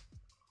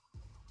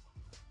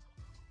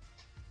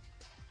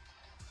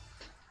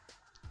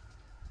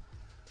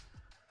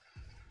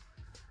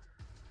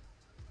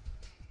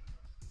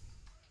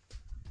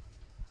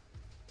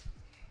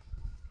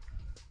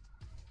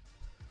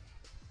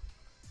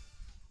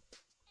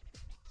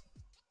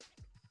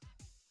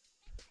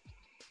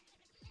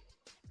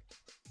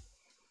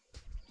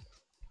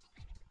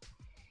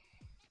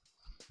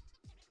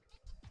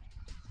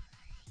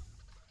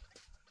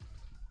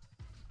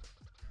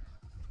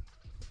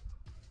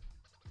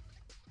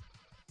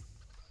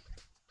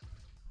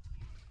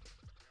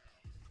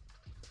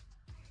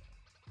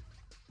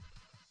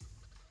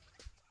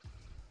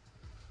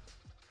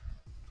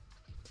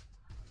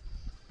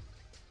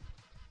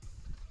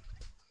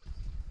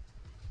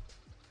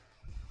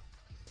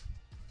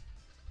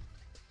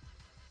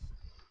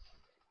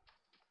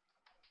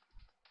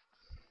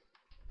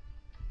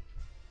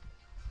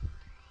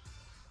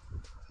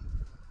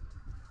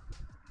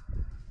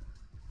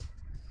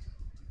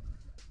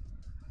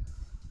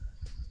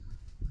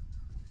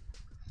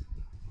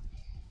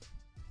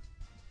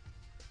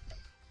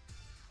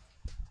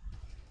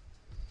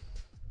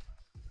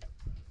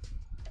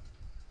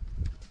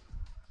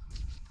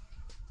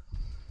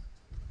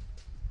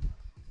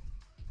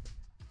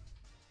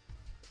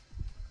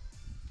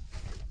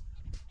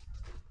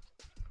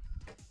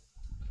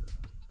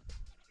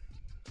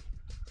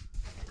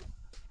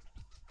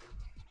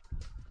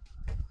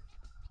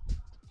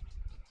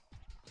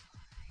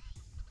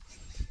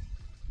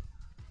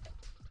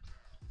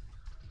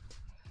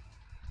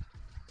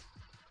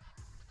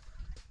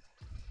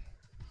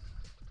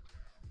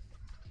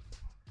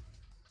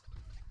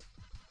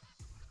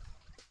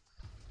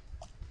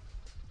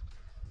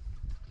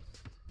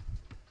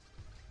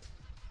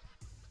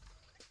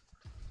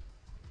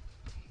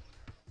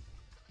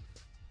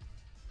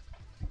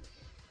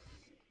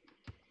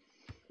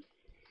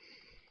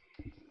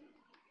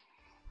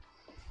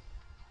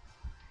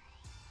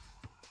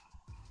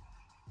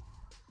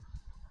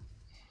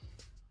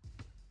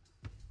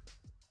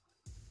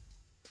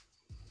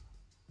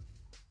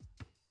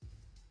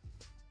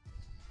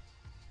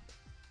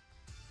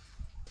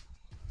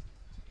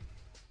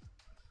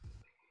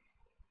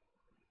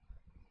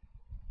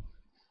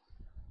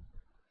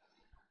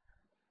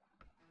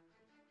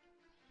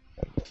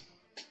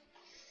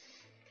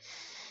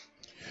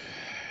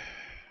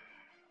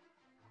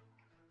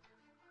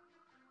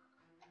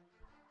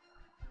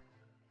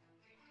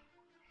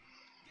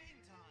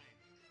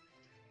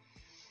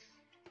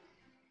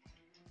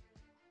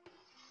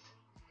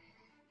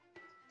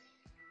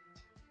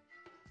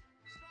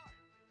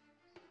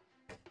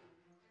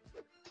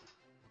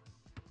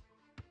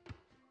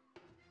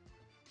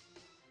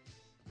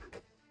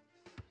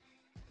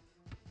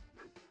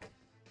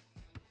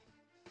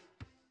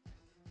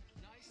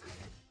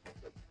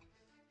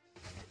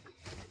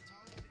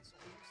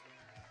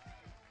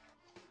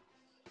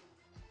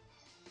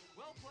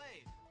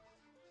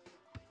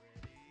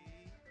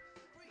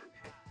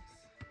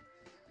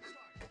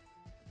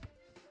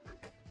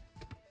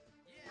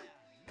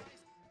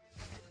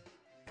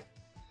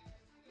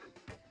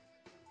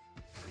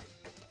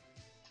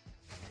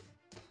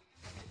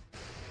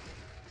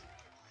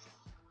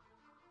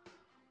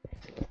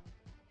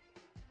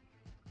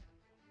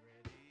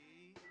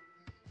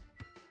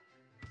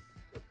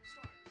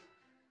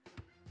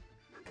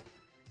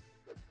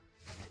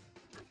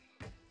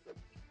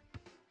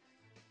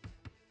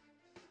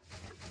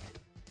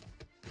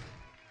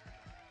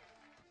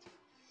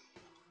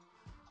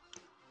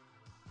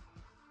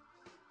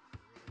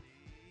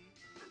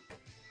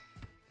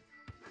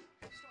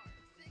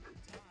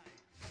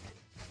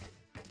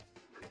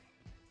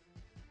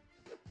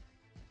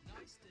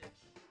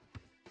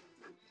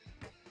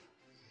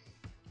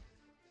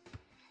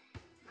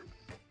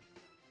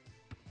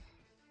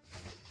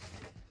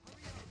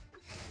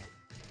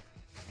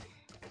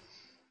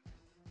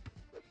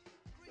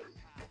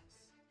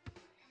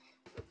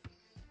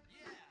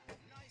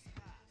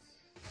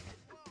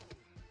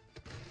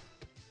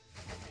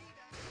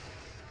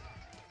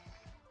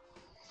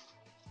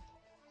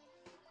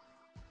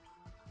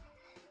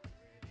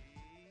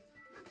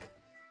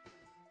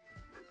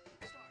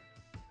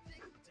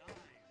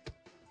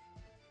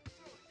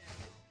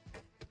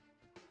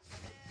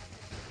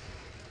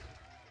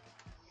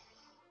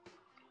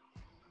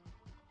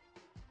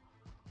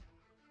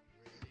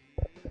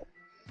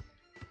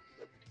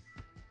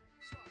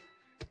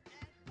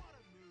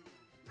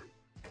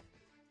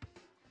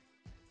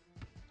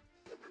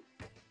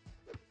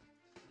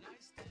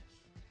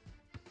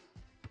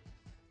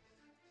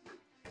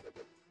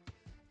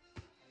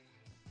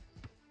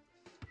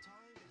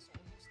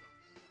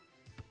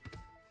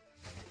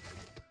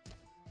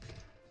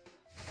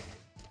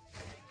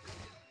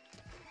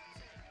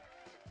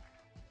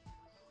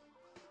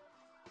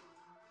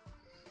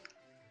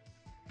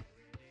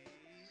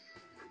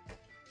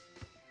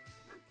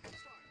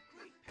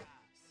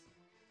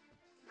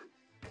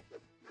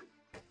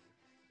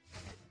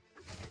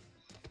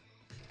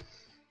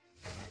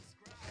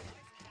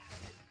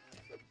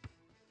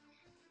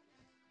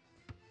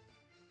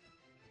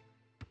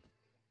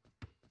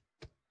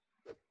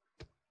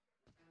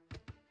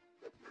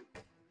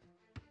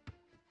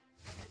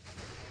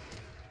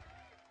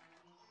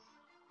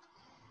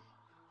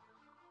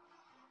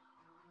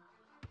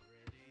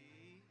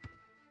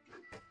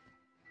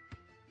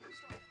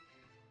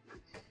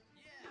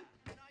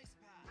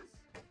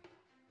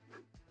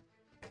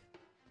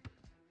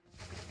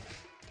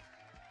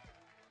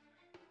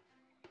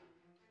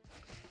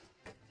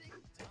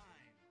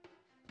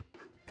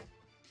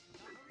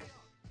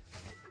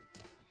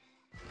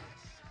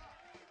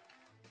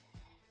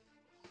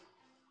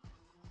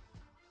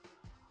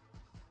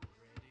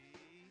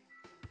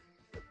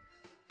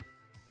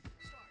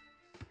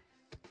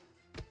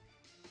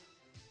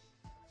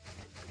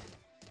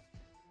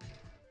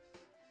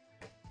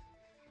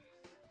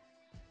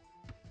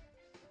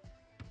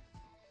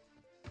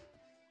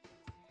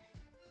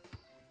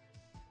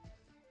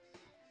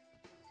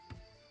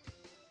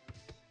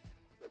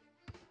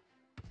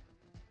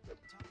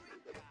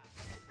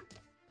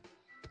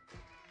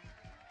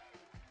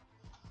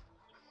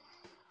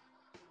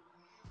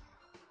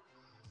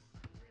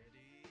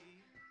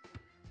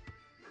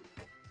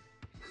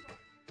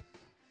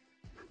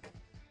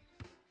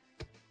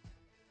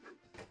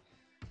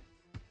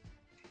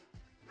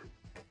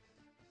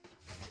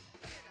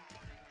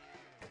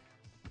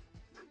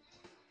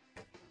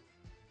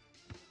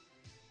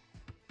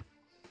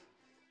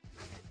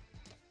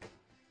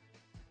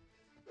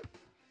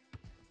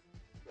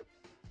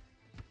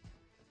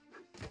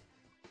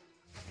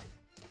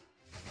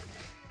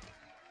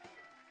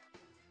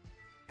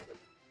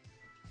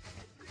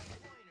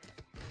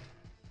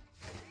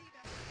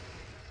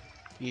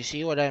 You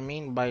see what I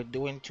mean by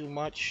doing too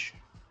much?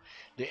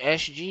 The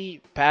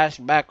SG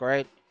passed back,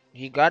 right?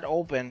 He got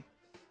open,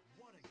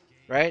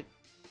 right?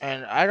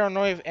 And I don't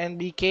know if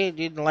NBK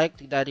didn't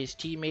like that his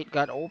teammate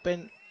got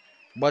open,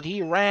 but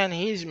he ran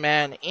his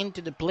man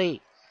into the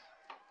plate.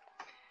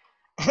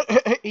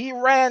 He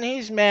ran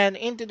his man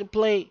into the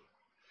plate,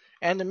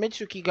 and the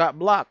Mitsuki got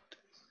blocked.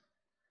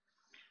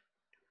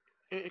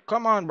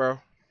 Come on, bro.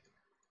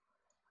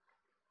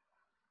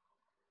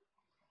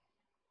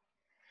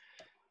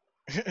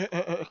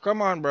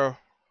 Come on, bro.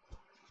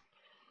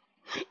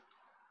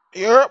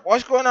 Yep,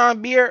 what's going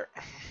on, beer?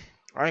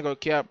 I ain't gonna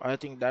cap. I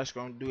think that's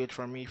gonna do it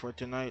for me for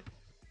tonight.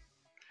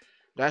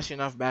 That's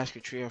enough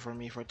Basketrio for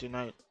me for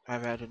tonight.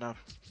 I've had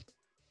enough.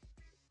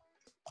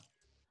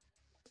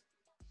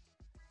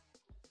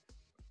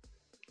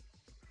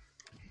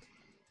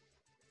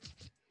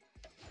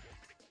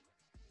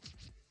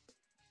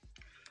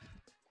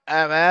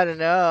 I've had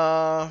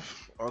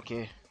enough.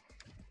 Okay.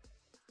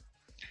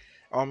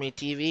 On me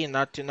TV,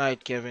 not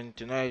tonight, Kevin.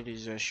 Tonight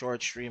is a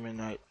short streaming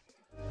night.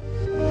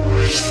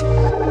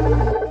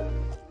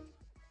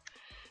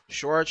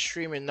 Short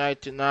streaming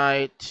night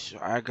tonight.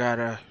 I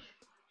gotta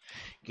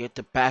get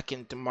the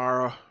packing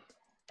tomorrow.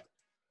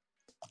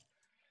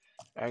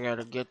 I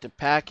gotta get the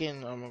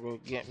packing. I'm gonna go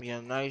get me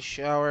a nice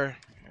shower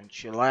and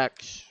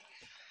chillax.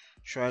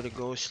 Try to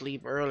go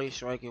sleep early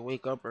so I can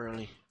wake up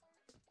early.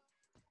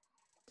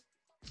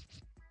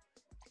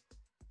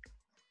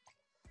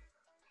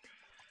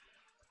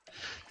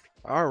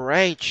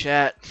 Alright,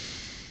 chat.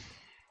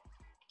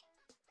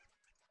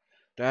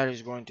 That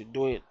is going to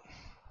do it.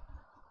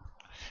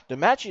 The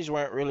matches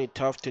weren't really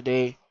tough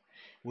today.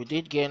 We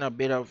did gain a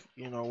bit of,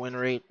 win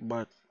rate,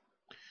 but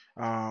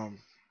um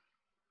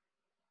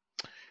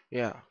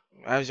yeah.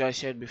 As I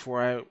said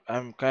before,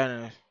 I'm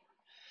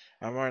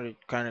already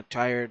kind of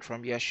tired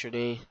from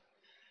yesterday.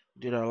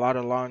 Did a lot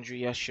of laundry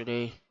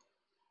yesterday.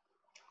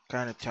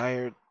 Kind of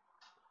tired.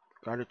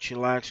 Gotta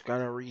chillax,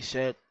 gotta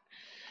reset.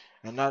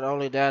 And not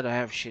only that, I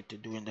have shit to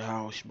do in the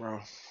house, bro.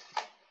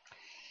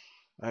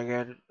 I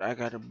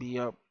gotta be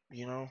up,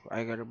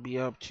 I gotta be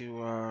up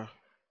to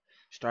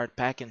start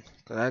packing,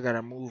 cause I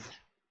gotta move.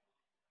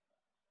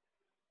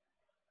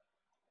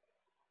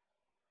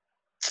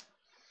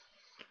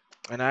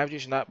 And I've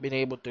just not been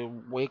able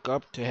to wake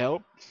up to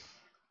help,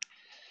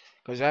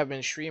 cause I've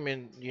been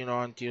streaming,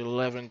 until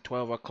 11,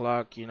 12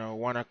 o'clock,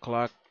 1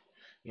 o'clock,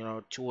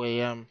 2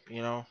 a.m.,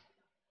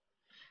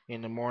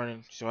 in the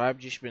morning. So I've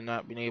just been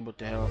not been able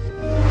to help.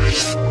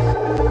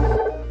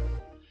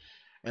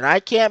 And I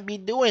can't be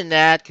doing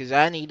that because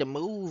I need to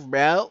move,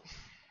 bro.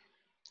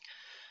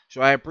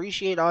 So I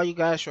appreciate all you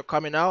guys for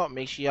coming out.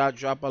 Make sure y'all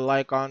drop a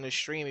like on the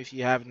stream if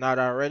you have not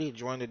already.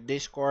 Join the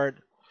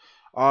Discord.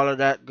 All of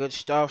that good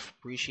stuff.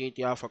 Appreciate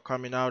y'all for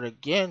coming out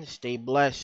again. Stay blessed.